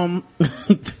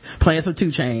 Playing some 2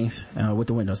 Chainz, with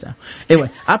the windows down. Anyway,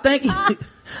 I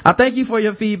thank you for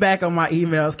your feedback on my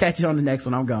emails. Catch you on the next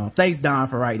one. I'm gone. Thanks, Don,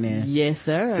 for writing in. Yes,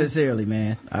 sir. Sincerely,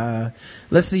 man.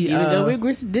 Let's see. Even though we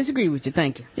disagree with you,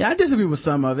 thank you. Yeah, I disagree with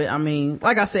some of it. I mean,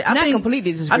 like I said, Not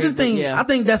completely disagree. I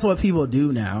think that's what people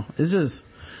do now. It's just,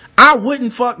 I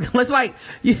wouldn't fuck. It's like,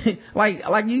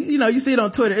 you know, you see it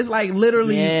on Twitter. It's like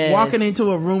literally walking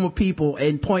into a room of people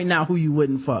and pointing out who you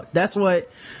wouldn't fuck. That's what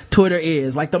Twitter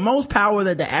is. Like, the most power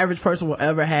that the average person will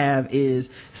ever have is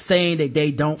saying that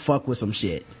they don't fuck with some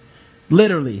shit.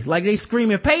 Literally. Like, they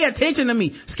screaming, pay attention to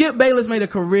me. Skip Bayless made a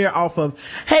career off of,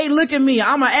 hey, look at me,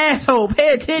 I'm an asshole,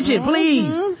 pay attention,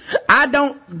 please. I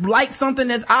don't like something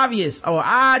that's obvious, or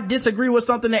I disagree with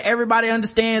something that everybody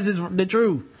understands is the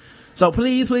truth. So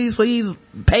please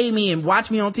pay me and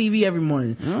watch me on TV every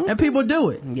morning. And people do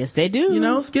it. Yes, they do. You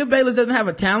know, Skip Bayless doesn't have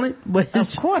a talent, but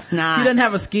of course not. He doesn't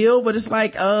have a skill, but it's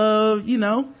like, you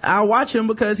know, I'll watch him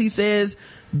because he says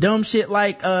dumb shit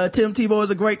like, Tim Tebow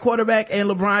is a great quarterback and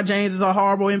LeBron James is a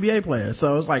horrible NBA player.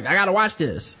 So it's like, I gotta watch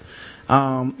this.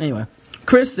 Anyway,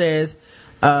 Chris says,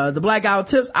 the Black Guy with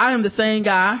Tips, I am the same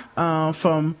guy,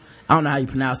 from, I don't know how you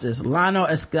pronounce this, Lionel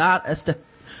Estacado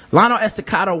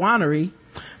Winery,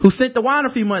 who sent the wine a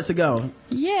few months ago.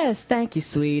 Yes, thank you,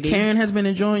 sweetie. Karen has been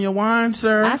enjoying your wine,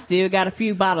 sir. I still got a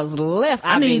few bottles left.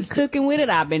 I've been cooking with it.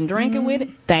 I've been drinking with it.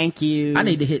 Thank you. I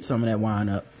need to hit some of that wine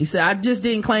up. He said, I just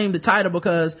didn't claim the title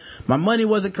because my money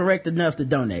wasn't correct enough to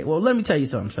donate. Well, let me tell you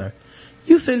something, sir.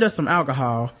 You send us some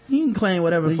alcohol, you can claim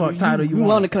whatever the fuck title you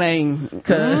want to claim.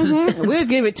 We'll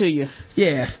give it to you.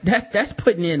 Yeah, that's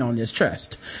putting in on this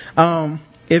trust.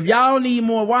 If y'all need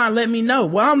more wine, let me know.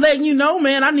 Well, I'm letting you know,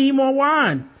 man, I need more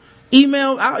wine.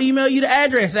 I'll email you the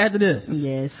address after this.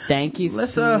 Yes, thank you,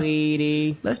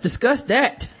 sweetie. Let's discuss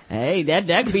that. Hey,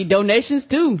 that could be donations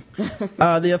too.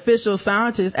 The official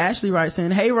scientist Ashley writes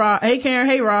in, hey Rod, hey Karen,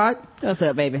 hey Rod. What's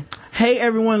up, baby? Hey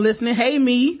everyone listening, hey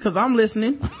me, cause I'm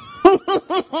listening.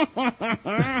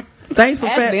 Thanks,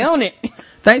 Professor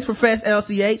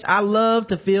LCH. I love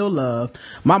to feel loved.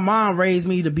 My mom raised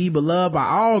me to be beloved by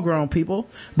all grown people,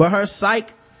 but her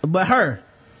psych,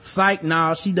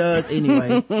 nah, she does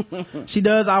anyway. She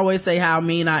does always say how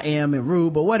mean I am and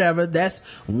rude, but whatever,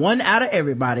 that's one out of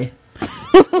everybody.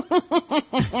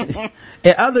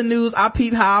 In other news, I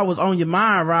peeped how I was on your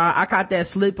mind, Rod. I caught that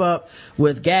slip up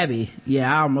with Gabby.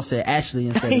 Yeah, I almost said Ashley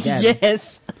instead of Gabby.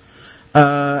 Yes.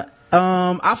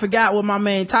 I forgot what my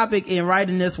main topic in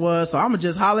writing this was, so I'm gonna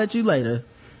just holler at you later.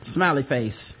 Smiley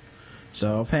face.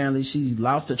 So apparently she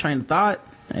lost her train of thought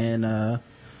and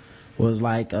was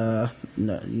like, I'm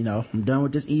done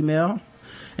with this email.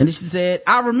 And then she said,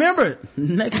 I remembered.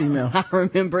 Next email. I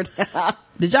remembered.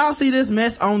 Did y'all see this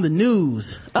mess on the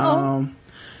news?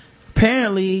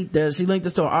 Apparently she linked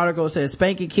this to an article that says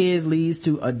spanking kids leads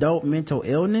to adult mental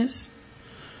illness.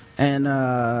 And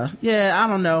I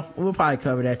don't know, we'll probably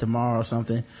cover that tomorrow or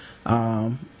something.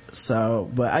 We'll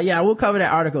cover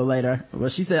that article later.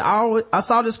 But she said, I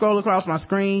saw this scroll across my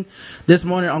screen this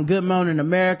morning on Good Morning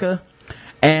America,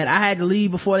 and I had to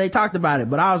leave before they talked about it,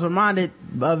 but I was reminded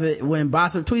of it when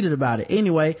Bossip tweeted about it.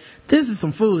 Anyway, this is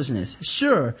some foolishness.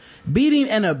 Sure, beating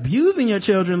and abusing your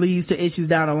children leads to issues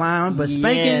down the line, but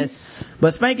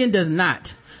spanking does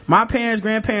not. My parents,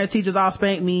 grandparents, teachers all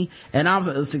spanked me, and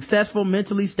I'm successful,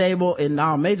 mentally stable in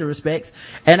all major respects.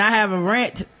 And I have a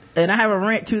rant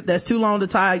that's too long to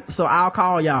type, so I'll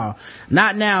call y'all.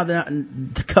 Not now,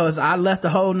 because I left a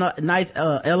whole nice,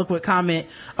 eloquent comment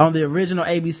on the original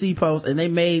ABC post, and they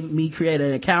made me create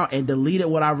an account and deleted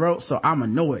what I wrote, so I'm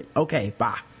annoyed. Okay,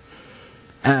 bye.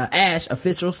 Ash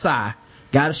official sigh.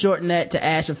 Gotta shorten that to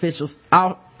Ash official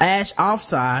Ash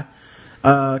offside.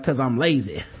 Cause I'm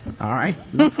lazy. All right,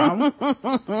 no problem.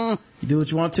 You do what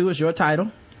you want to. It's your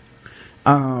title.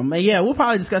 And we'll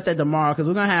probably discuss that tomorrow because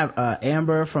we're gonna have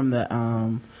Amber from the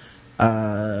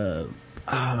I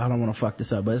don't want to fuck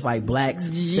this up, but it's like black,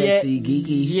 sexy,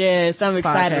 geeky. Yes, I'm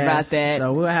excited podcast. About that.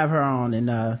 So we'll have her on, and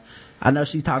I know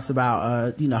she talks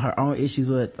about her own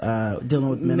issues with dealing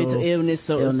with mental illness.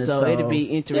 So it'll be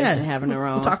interesting having her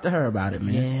on. We'll talk to her about it,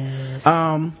 man.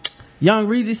 Yes. Young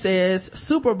Reezy says,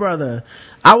 Super Brother,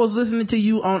 I was listening to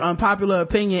you on Unpopular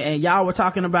Opinion and y'all were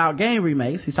talking about game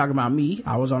remakes. He's talking about me.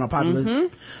 I was on Unpopular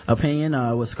Opinion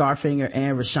with Scarfinger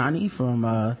and Rashani from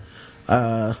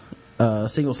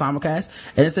single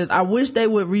simulcast. And it says, I wish they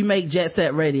would remake Jet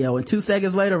Set Radio. And 2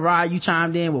 seconds later, Rod, you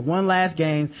chimed in with one last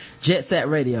game, Jet Set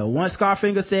Radio. Once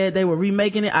Scarfinger said they were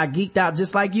remaking it, I geeked out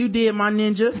just like you did, my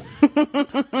ninja.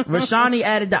 Rashani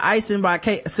added the icing by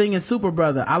singing Super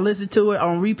Brother. I listened to it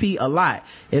on repeat a lot.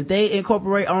 If they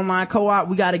incorporate online co-op,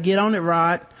 we gotta get on it,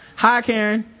 Rod. Hi,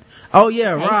 Karen. Oh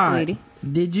yeah, hey, Rod. Sweetie.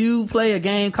 Did you play a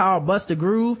game called Bust the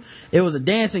Groove? It was a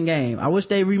dancing game. I wish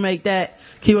they remake that.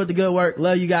 Keep up the good work.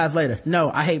 Love you guys later.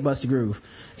 No, I hate Bust the Groove.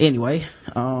 Anyway,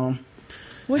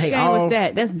 which game was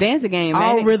that? That's dancing game, man.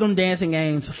 All rhythm dancing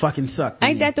games fucking suck.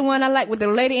 Ain't that the one I like with the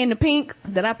lady in the pink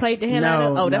that I played the hell out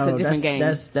of? Oh, that's a different game.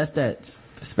 That's that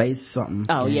space something.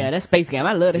 Oh yeah, that space game.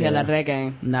 I love the hell out of that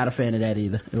game. Not a fan of that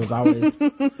either. It was always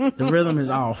the rhythm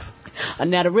is off.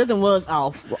 Now the rhythm was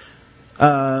off.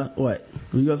 What?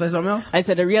 Were you gonna say something else? I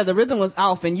said the rhythm was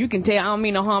off, and you can tell. I don't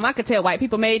mean no harm. I could tell white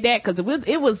people made that because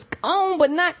it was on,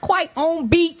 but not quite on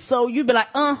beat. So you'd be like,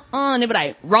 and they'd be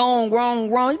like, wrong. You'd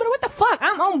be like, what the fuck?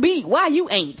 I'm on beat. Why you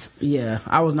ain't? Yeah,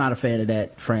 I was not a fan of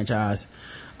that franchise.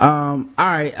 All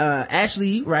right.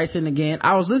 Ashley writes in again.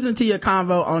 I was listening to your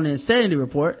convo on the Insanity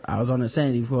Report. I was on the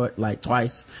Insanity Report like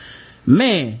twice.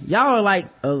 Man, y'all are like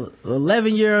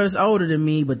 11 years older than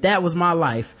me, but that was my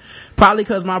life. Probably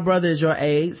because my brother is your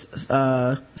age.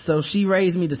 So she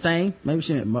raised me the same. Maybe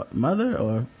she meant mother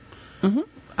or I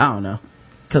don't know.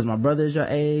 Because my brother is your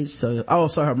age. So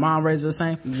her mom raised her the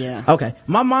same? Yeah. Okay.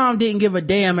 My mom didn't give a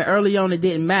damn, and early on it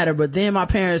didn't matter, but then my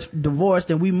parents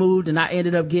divorced and we moved, and I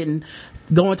ended up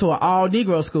going to an all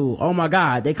Negro school. Oh my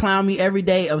God. They clowned me every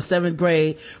day of 7th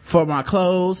grade for my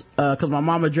clothes, cause my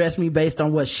mama dressed me based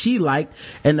on what she liked,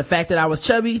 and the fact that I was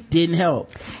chubby didn't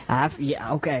help.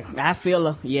 Okay. I feel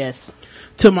her. Yes.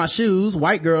 To my shoes,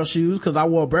 white girl shoes, cause I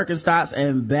wore Birkenstocks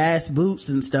and Bass boots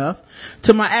and stuff.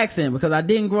 To my accent, because I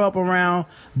didn't grow up around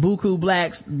buku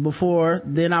blacks before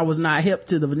then. I was not hip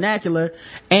to the vernacular,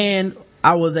 and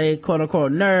I was a quote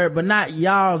unquote nerd, but not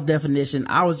y'all's definition.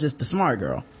 I was just the smart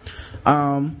girl.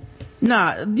 I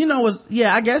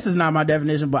guess it's not my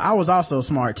definition, but I was also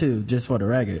smart too, just for the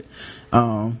record.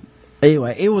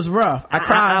 Anyway, it was rough. I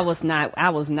cried. I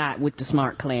was not with the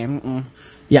smart clan. Mm-mm.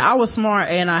 Yeah, I was smart,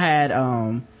 and I had,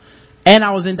 and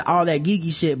I was into all that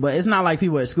geeky shit, but it's not like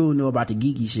people at school knew about the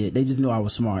geeky shit. They just knew I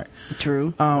was smart.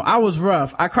 True. I was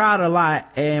rough. I cried a lot,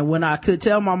 and when I would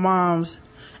tell my mom,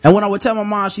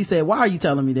 she said, why are you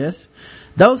telling me this?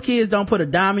 Those kids don't put a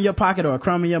dime in your pocket or a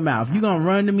crumb in your mouth. You gonna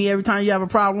run to me every time you have a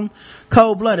problem?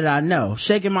 Cold-blooded, I know.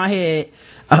 Shaking my head,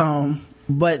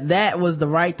 but that was the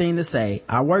right thing to say.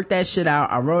 I worked that shit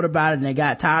out. I wrote about it, and they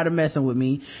got tired of messing with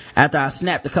me after I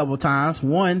snapped a couple times.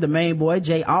 One, the main boy,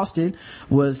 Jay Austen,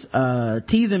 was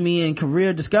teasing me in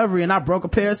Career Discovery, and I broke a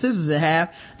pair of scissors in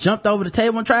half, jumped over the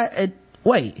table and tried, and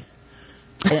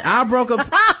I broke a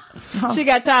She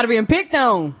got tired of being picked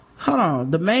on. Hold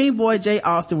on. The main boy, Jay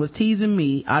Austen, was teasing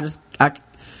me.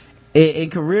 In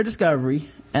Career Discovery,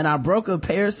 and I broke a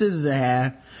pair of scissors in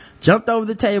half, jumped over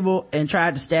the table and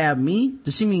tried to stab me.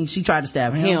 Does she mean she tried to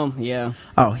stab him? Yeah.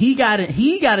 Oh, he got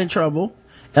in trouble.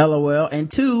 LOL.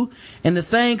 And 2, in the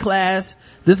same class,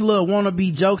 this little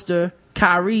wannabe jokester,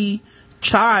 Kyrie,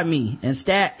 tried me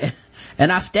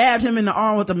and I stabbed him in the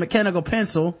arm with a mechanical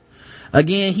pencil.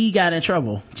 Again, he got in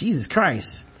trouble. Jesus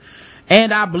Christ.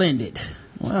 And I blended.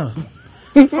 Well,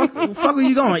 fuck where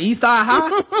you going? East Side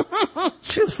High?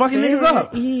 She was fucking niggas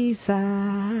up. East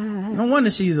Side. No wonder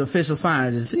she's an official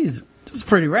scientist. She's just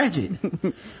pretty ratchet.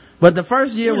 But the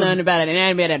first year learned about it and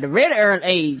animated at a very early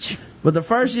age. But the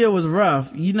first year was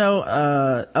rough. You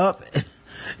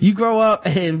grow up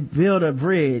and build a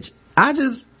bridge.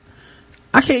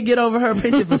 I can't get over her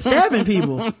picture for stabbing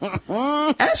people.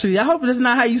 Actually, I hope that's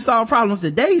not how you solve problems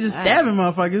today. Just stabbing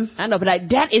motherfuckers. I know, but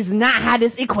that is not how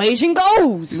this equation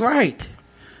goes. Right.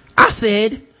 I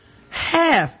said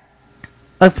half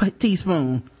a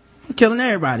teaspoon. I'm killing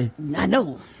everybody. I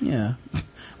know. Yeah.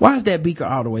 Why is that beaker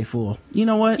all the way full? You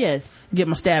know what? Yes. Get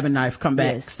my stabbing knife, come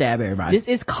back, stab everybody. This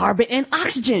is carbon and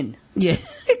oxygen. Yeah.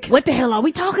 What the hell are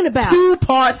we talking about? 2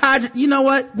 parts hydrogen. You know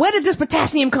what? Where did this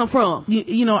potassium come from? I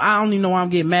don't even know why I'm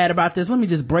getting mad about this. Let me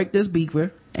just break this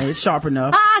beaker, and it's sharp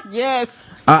enough. Yes.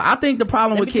 I think the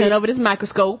problem with kids. Turn over this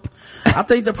microscope. I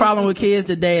think the problem with kids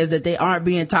today is that they aren't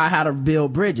being taught how to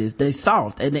build bridges. They're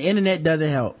soft, and the internet doesn't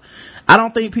help. I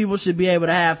don't think people should be able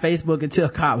to have Facebook until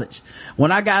college.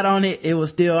 When I got on it, it was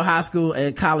still high school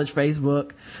and college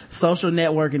Facebook. Social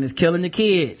networking is killing the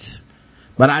kids.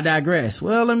 But I digress.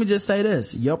 Well, let me just say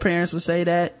this. Your parents would say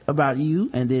that about you,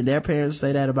 and then their parents would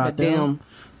say that about them.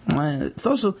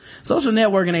 Social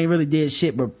networking ain't really did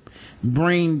shit but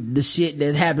bring the shit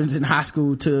that happens in high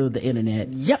school to the internet.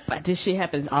 Yep, this shit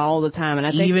happens all the time, and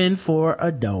I think even for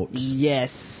adults.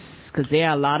 Yes, because there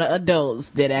are a lot of adults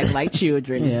that act like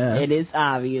children. Yes. It is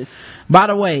obvious. By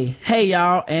the way, hey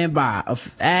y'all, and bye.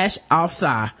 Ash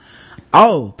Offside.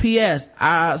 Oh, P.S.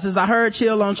 Since I heard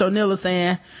Chill on Chonilla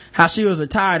saying how she was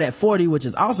retired at 40, which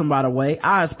is awesome, by the way,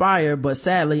 I aspire, but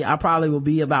sadly, I probably will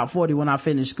be about 40 when I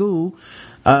finish school.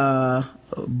 But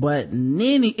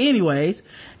anyways,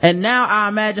 and now I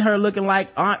imagine her looking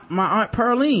like my Aunt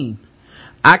Pearline.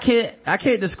 I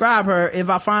can't describe her. If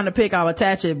I find a pic, I'll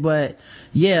attach it, but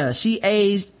yeah, she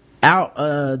aged out,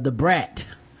 the brat.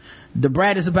 The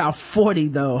brat is about 40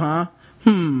 though, huh?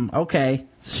 Okay.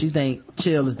 So she think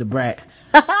Chill is the brat.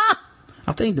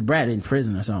 I think the brat in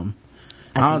prison or something.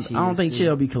 I don't think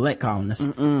Chill be collect calling this.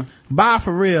 Bye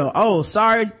for real. Oh,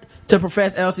 sorry to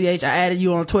Profess LCH. I added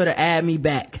you on Twitter. Add me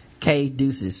back. K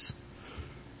deuces.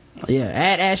 Yeah,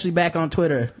 add Ashley back on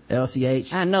Twitter,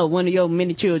 LCH. I know, one of your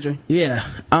many children. Yeah.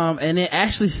 And it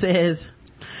actually says,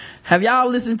 have y'all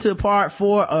listened to part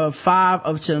 4 of 5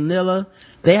 of Chonilla?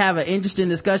 They have an interesting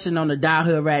discussion on the Die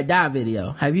Hood Rat Die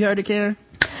video. Have you heard it, Karen?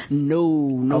 No,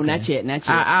 Okay. not yet.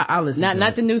 I listened to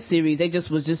not it. the new series. They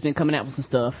just been coming out with some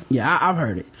stuff. Yeah, I've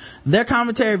heard it. Their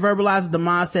commentary verbalizes the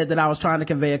mindset that I was trying to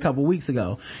convey a couple weeks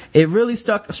ago. It really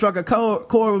struck a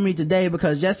chord with me today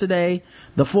because yesterday,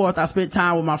 the 4th, I spent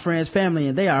time with my friend's family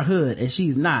and they are hood and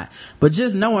she's not. But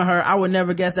just knowing her, I would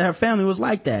never guess that her family was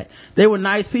like that. They were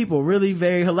nice people, really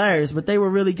very hilarious, but they were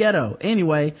really ghetto.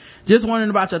 Anyway, just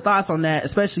wondering about your thoughts on that,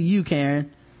 especially you, Karen.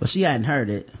 Well, she hadn't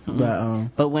heard it,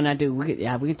 but when I do, we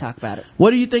can talk about it. What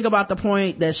do you think about the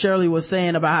point that Shirley was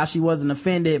saying about how she wasn't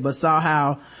offended, but saw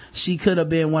how she could have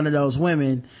been one of those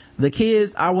women? The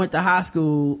kids I went to high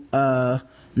school,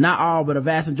 not all, but a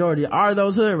vast majority are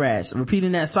those hood rats,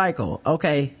 repeating that cycle.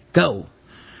 Okay, go.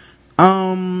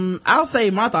 I'll say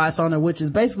my thoughts on it, which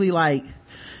is basically like,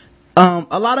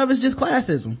 a lot of it's just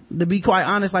classism, to be quite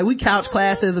honest. Like, we couch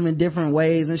classism in different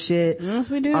ways and shit. Yes,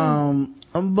 we do.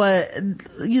 But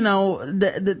you know,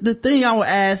 the thing I would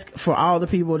ask for all the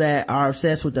people that are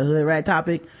obsessed with the hood rat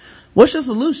topic, what's your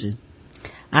solution?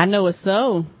 I know it's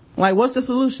so. Like, what's the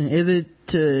solution? Is it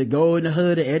to go in the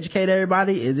hood and educate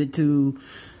everybody? Is it to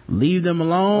leave them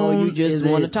alone? Or you just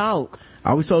want to talk?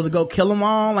 Are we supposed to go kill them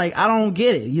all? Like, I don't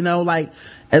get it. You know, like,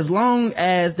 as long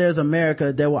as there's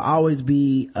America, there will always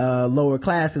be lower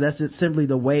class, because that's just simply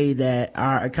the way that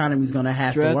our economy is going to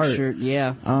have to work.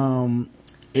 Yeah.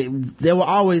 There will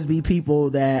always be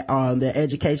people that their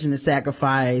education is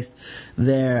sacrificed,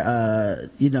 their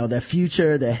their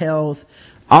future, their health,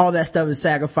 all that stuff is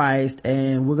sacrificed,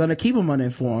 and we're gonna keep them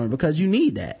uninformed because you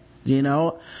need that.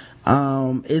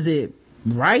 Is it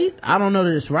right? I don't know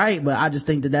that it's right, but I just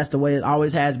think that that's the way it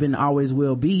always has been, always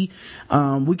will be.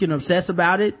 We can obsess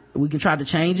about it, we can try to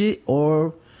change it,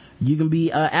 or you can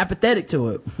be apathetic to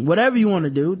it. Whatever you want to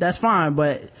do, that's fine.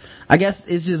 But I guess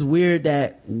it's just weird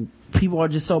that people are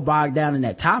just so bogged down in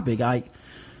that topic. Like,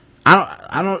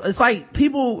 I don't, it's like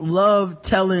people love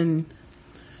telling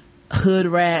hood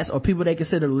rats or people they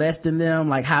consider less than them,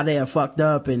 like how they are fucked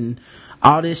up and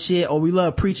all this shit, or we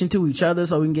love preaching to each other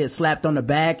so we can get slapped on the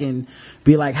back and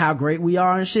be like how great we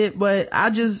are and shit. But I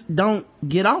just don't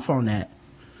get off on that.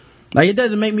 Like, it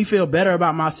doesn't make me feel better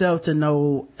about myself to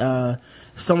know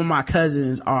some of my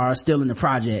cousins are still in the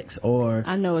projects, or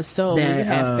I know it's so. When you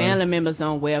have family members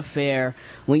on welfare,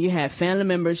 when you have family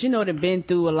members, they've been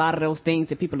through a lot of those things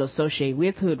that people associate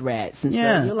with hood rats, and so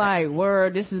you're like,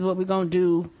 word, this is what we're gonna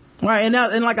do. Right,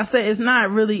 and like I said, it's not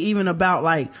really even about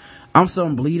like I'm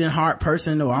some bleeding heart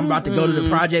person, or I'm about to go to the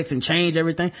projects and change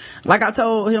everything. Like I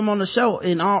told him on the show,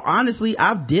 in all honesty,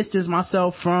 I've distanced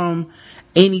myself from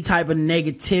any type of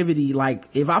negativity. Like,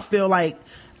 if I feel like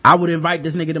I would invite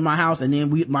this nigga to my house and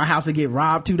then my house would get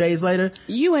robbed 2 days later,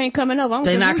 you ain't coming over.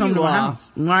 They not coming to my house,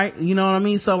 right? You know what I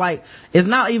mean? So like, it's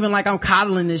not even like I'm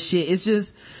coddling this shit. It's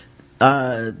just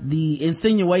the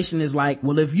insinuation is like,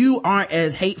 well, if you aren't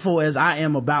as hateful as I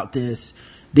am about this,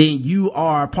 then you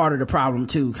are part of the problem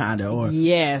too, kind of. Or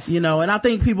yes, and I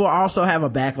think people also have a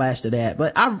backlash to that.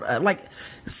 But I like,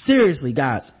 seriously,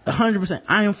 guys, 100%,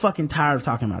 I am fucking tired of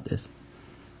talking about this.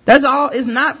 That's all. It's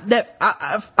not that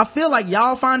I feel like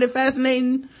y'all find it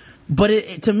fascinating, but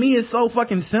it to me, it's so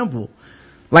fucking simple.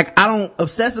 Like, I don't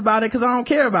obsess about it because I don't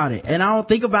care about it, and I don't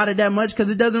think about it that much because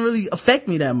it doesn't really affect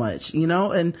me that much,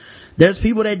 and there's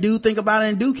people that do think about it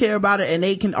and do care about it, and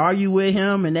they can argue with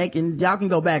him, and y'all can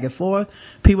go back and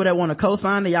forth. People that want to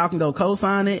co-sign it, y'all can go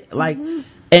co-sign it. Like,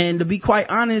 and to be quite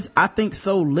honest, I think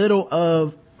so little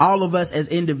of all of us as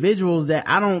individuals that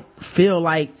I don't feel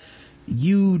like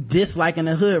you disliking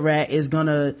a hood rat is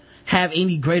gonna have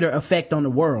any greater effect on the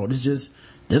world. It's just,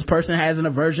 this person has an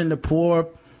aversion to poor,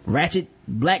 ratchet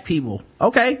black people.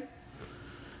 Okay.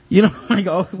 You know, like,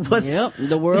 oh, what's... Yep,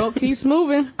 the world keeps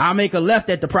moving. I'll make a left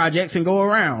at the projects and go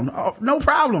around. Oh, no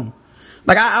problem.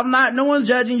 Like, I'm not, no one's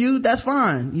judging you. That's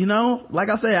fine. You know, like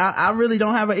I said, I really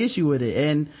don't have an issue with it.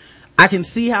 And I can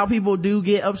see how people do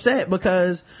get upset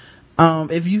because,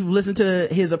 if you've listened to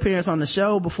his appearance on the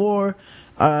show before,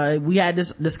 we had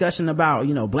this discussion about,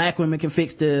 you know, black women can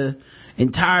fix the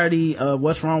entirety of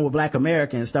what's wrong with black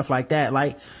America and stuff like that.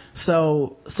 Like,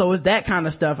 so it's that kind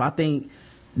of stuff, I think,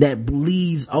 that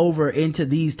bleeds over into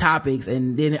these topics,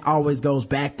 and then it always goes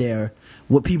back there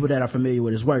with people that are familiar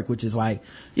with his work, which is like,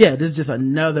 yeah, this is just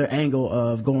another angle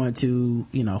of going to,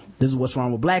 you know, this is what's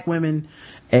wrong with black women,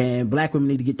 and black women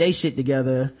need to get their shit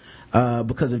together,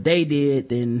 because if they did,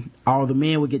 then all the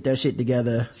men would get their shit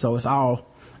together. So it's all,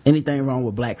 anything wrong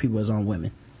with black people is on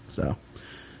women. So,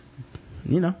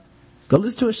 you know, go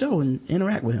listen to a show and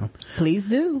interact with him. Please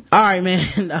do. All right,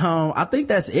 man. I think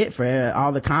that's it for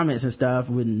all the comments and stuff.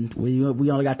 We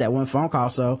only got that one phone call.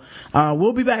 So,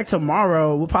 we'll be back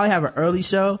tomorrow. We'll probably have an early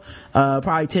show,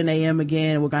 probably 10 a.m.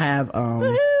 again. We're going to have,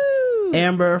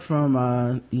 Amber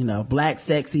from, you know, Black,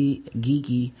 Sexy,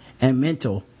 Geeky, and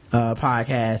Mental,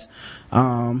 podcast.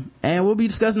 And we'll be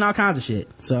discussing all kinds of shit.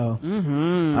 So,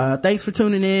 thanks for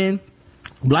tuning in.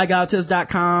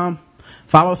 BlackGuyWithTips.com.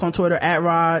 Follow us on Twitter at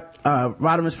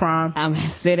Rodimus Prime. I'm gonna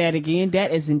say that again.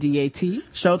 That is in DAT.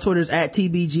 Show Twitter's at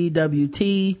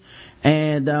TBGWT.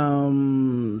 And, I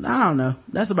don't know.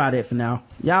 That's about it for now.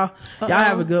 Y'all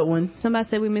have a good one. Somebody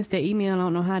said we missed their email. I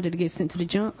don't know how did it get sent to the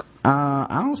junk.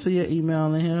 I don't see your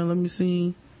email in here. Let me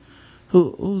see.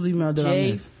 Whose email did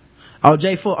I miss? Oh,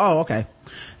 J4. Oh, okay.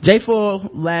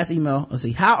 J4, last email. Let's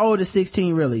see. How old is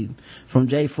 16 really? From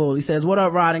J4. He says, what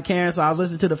up, Rod and Karen? So I was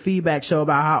listening to the feedback show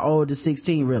about how old is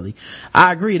 16 really.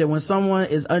 I agree that when someone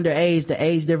is underage, the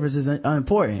age difference is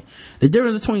unimportant. The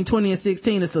difference between 20 and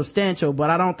 16 is substantial,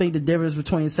 but I don't think the difference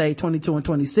between, say, 22 and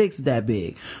 26 is that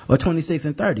big. Or 26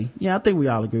 and 30. Yeah, I think we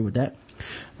all agree with that.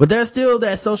 But there's still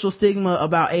that social stigma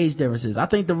about age differences. I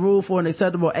think the rule for an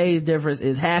acceptable age difference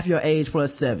is half your age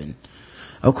plus 7.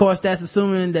 Of course, that's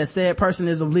assuming that said person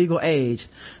is of legal age.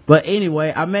 But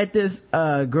anyway, I met this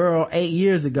girl 8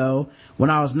 years ago. When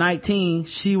I was 19,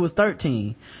 she was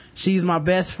 13. She's my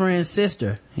best friend's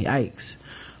sister. Yikes.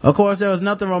 Of course, there was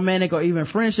nothing romantic or even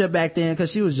friendship back then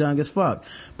because she was young as fuck.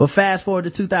 But fast forward to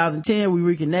 2010, we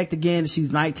reconnect again.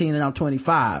 She's 19 and I'm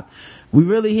 25. We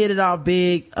really hit it off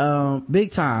big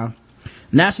time.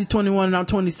 Now she's 21 and I'm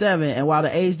 27, and while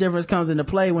the age difference comes into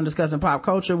play when discussing pop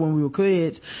culture when we were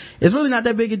kids, it's really not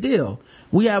that big a deal.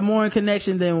 We have more in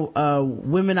connection than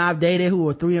women I've dated who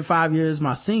are 3 and 5 years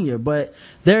my senior, but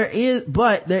there is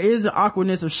the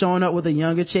awkwardness of showing up with a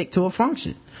younger chick to a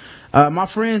function. My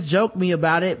friends joke me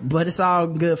about it, but it's all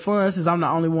good fun since I'm the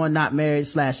only one not married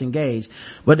 / engaged.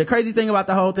 But the crazy thing about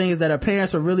the whole thing is that her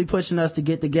parents were really pushing us to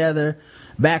get together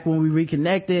back when we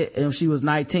reconnected, and she was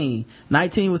 19.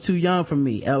 19 was too young for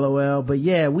me, LOL. But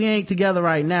yeah, we ain't together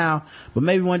right now, but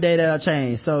maybe one day that'll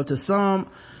change. So to sum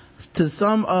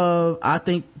up, I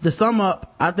think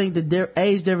the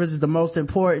age difference is the most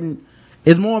important.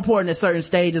 Is more important at certain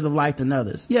stages of life than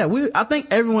others. Yeah, I think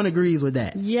everyone agrees with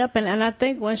that. Yep, and I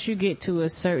think once you get to a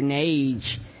certain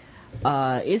age,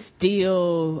 it's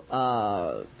still,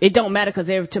 it don't matter because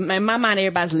in my mind,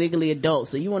 everybody's legally adult.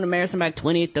 So you want to marry somebody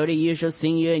 20, 30 years your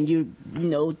senior and you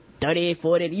know, 30,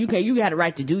 40, you got a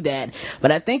right to do that.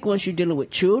 But I think once you're dealing with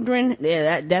children,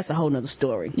 yeah, that's a whole nother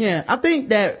story. Yeah, I think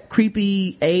that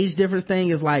creepy age difference thing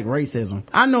is like racism.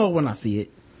 I know it when I see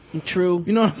it. True.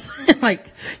 You know what I'm saying?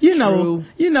 Like, you know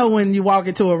when you walk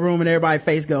into a room and everybody's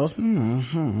face goes,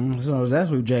 so that's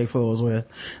who Jay Fool's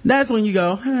with. That's when you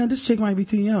go, this chick might be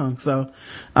too young. So,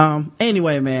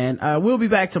 anyway, man, we'll be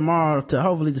back tomorrow to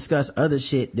hopefully discuss other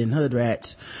shit than hood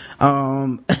rats.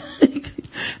 And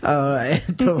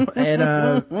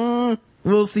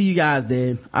we'll see you guys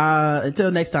then.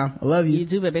 Until next time, I love you. You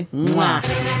too, baby. Mwah.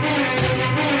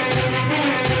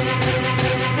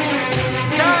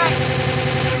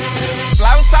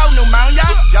 Pneumonia,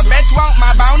 your bitch want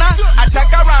my boner. I took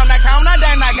her around the corner,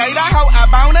 then I gave her hoe a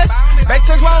bonus.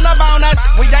 Bitches want a bonus,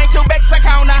 we ain't too big to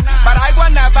counter. But I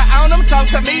will never own them, so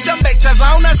to me, them bitches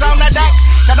owners on the deck.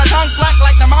 Got a tongue flat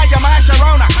like the Maya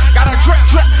Sharona. Got a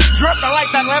drip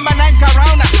like the lemon and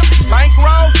Corona.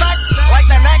 Bankroll thick like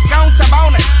the neck on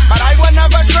Sabonis. But I will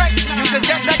never trick, you can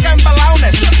get the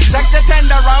Kimbalonus. Took the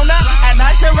Tenderona, and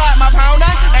I should ride my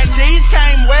pounder. And cheese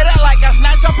came with it like a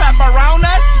snatch of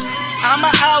pepperonis. I'm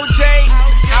a OG,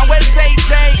 I'm with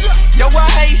CJ. Yo, a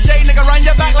hey shade, nigga, run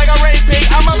your back like a repeat.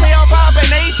 I'm a real poppin'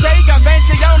 ET,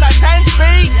 convention on a 10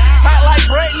 speed.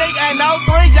 ain't no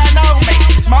 3, you know me.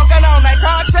 Smoking on that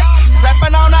toxic,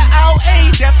 sipping on that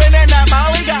OE, dipping in that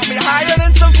molly, got me higher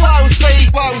than some flow seed.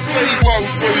 Flow seed, flow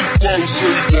seed, flow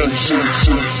seed, flow seed,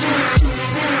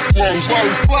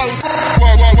 flow seed,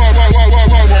 flow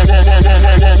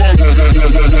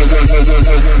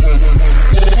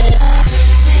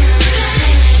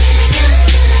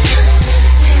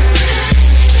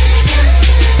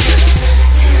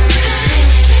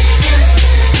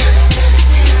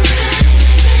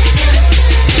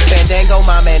Fandango,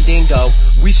 my mandingo.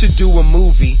 We should do a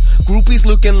movie. Groupies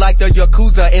looking like the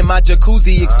Yakuza in my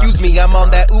jacuzzi. Excuse me, I'm on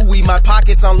that ooey. My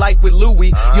pockets on life with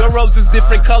Louis. Your rose is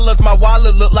different colors. My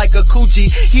wallet look like a Coogee.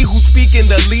 He who's speaking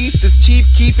the least is chief,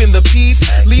 keeping the peace.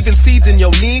 Leaving seeds in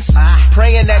your niece.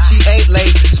 Praying that she ain't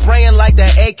late. Spraying like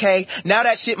that AK. Now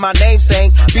that shit my name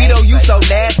saying. Vito, you so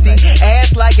nasty.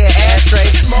 Ass like an ashtray.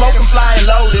 Smoking flying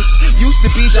Lotus. Used to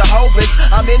be Jehovah's.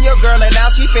 I'm in your girl and now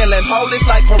she feeling Polish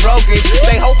like pierogies.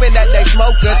 They hoping that they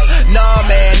smoke us. Nah,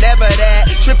 man, never that.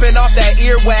 Tripping off that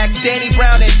earwax. Danny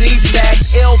Brown and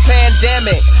D-Stacks. Ill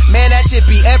pandemic. Man, that shit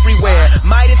be everywhere.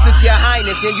 Midas is your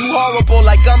highness and you horrible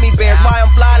like gummy bears. Why I'm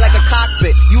fly like a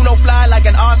cockpit. You don't fly like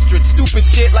an ostrich. Stupid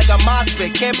shit like a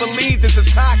mospit. Can't believe this is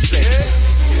toxic.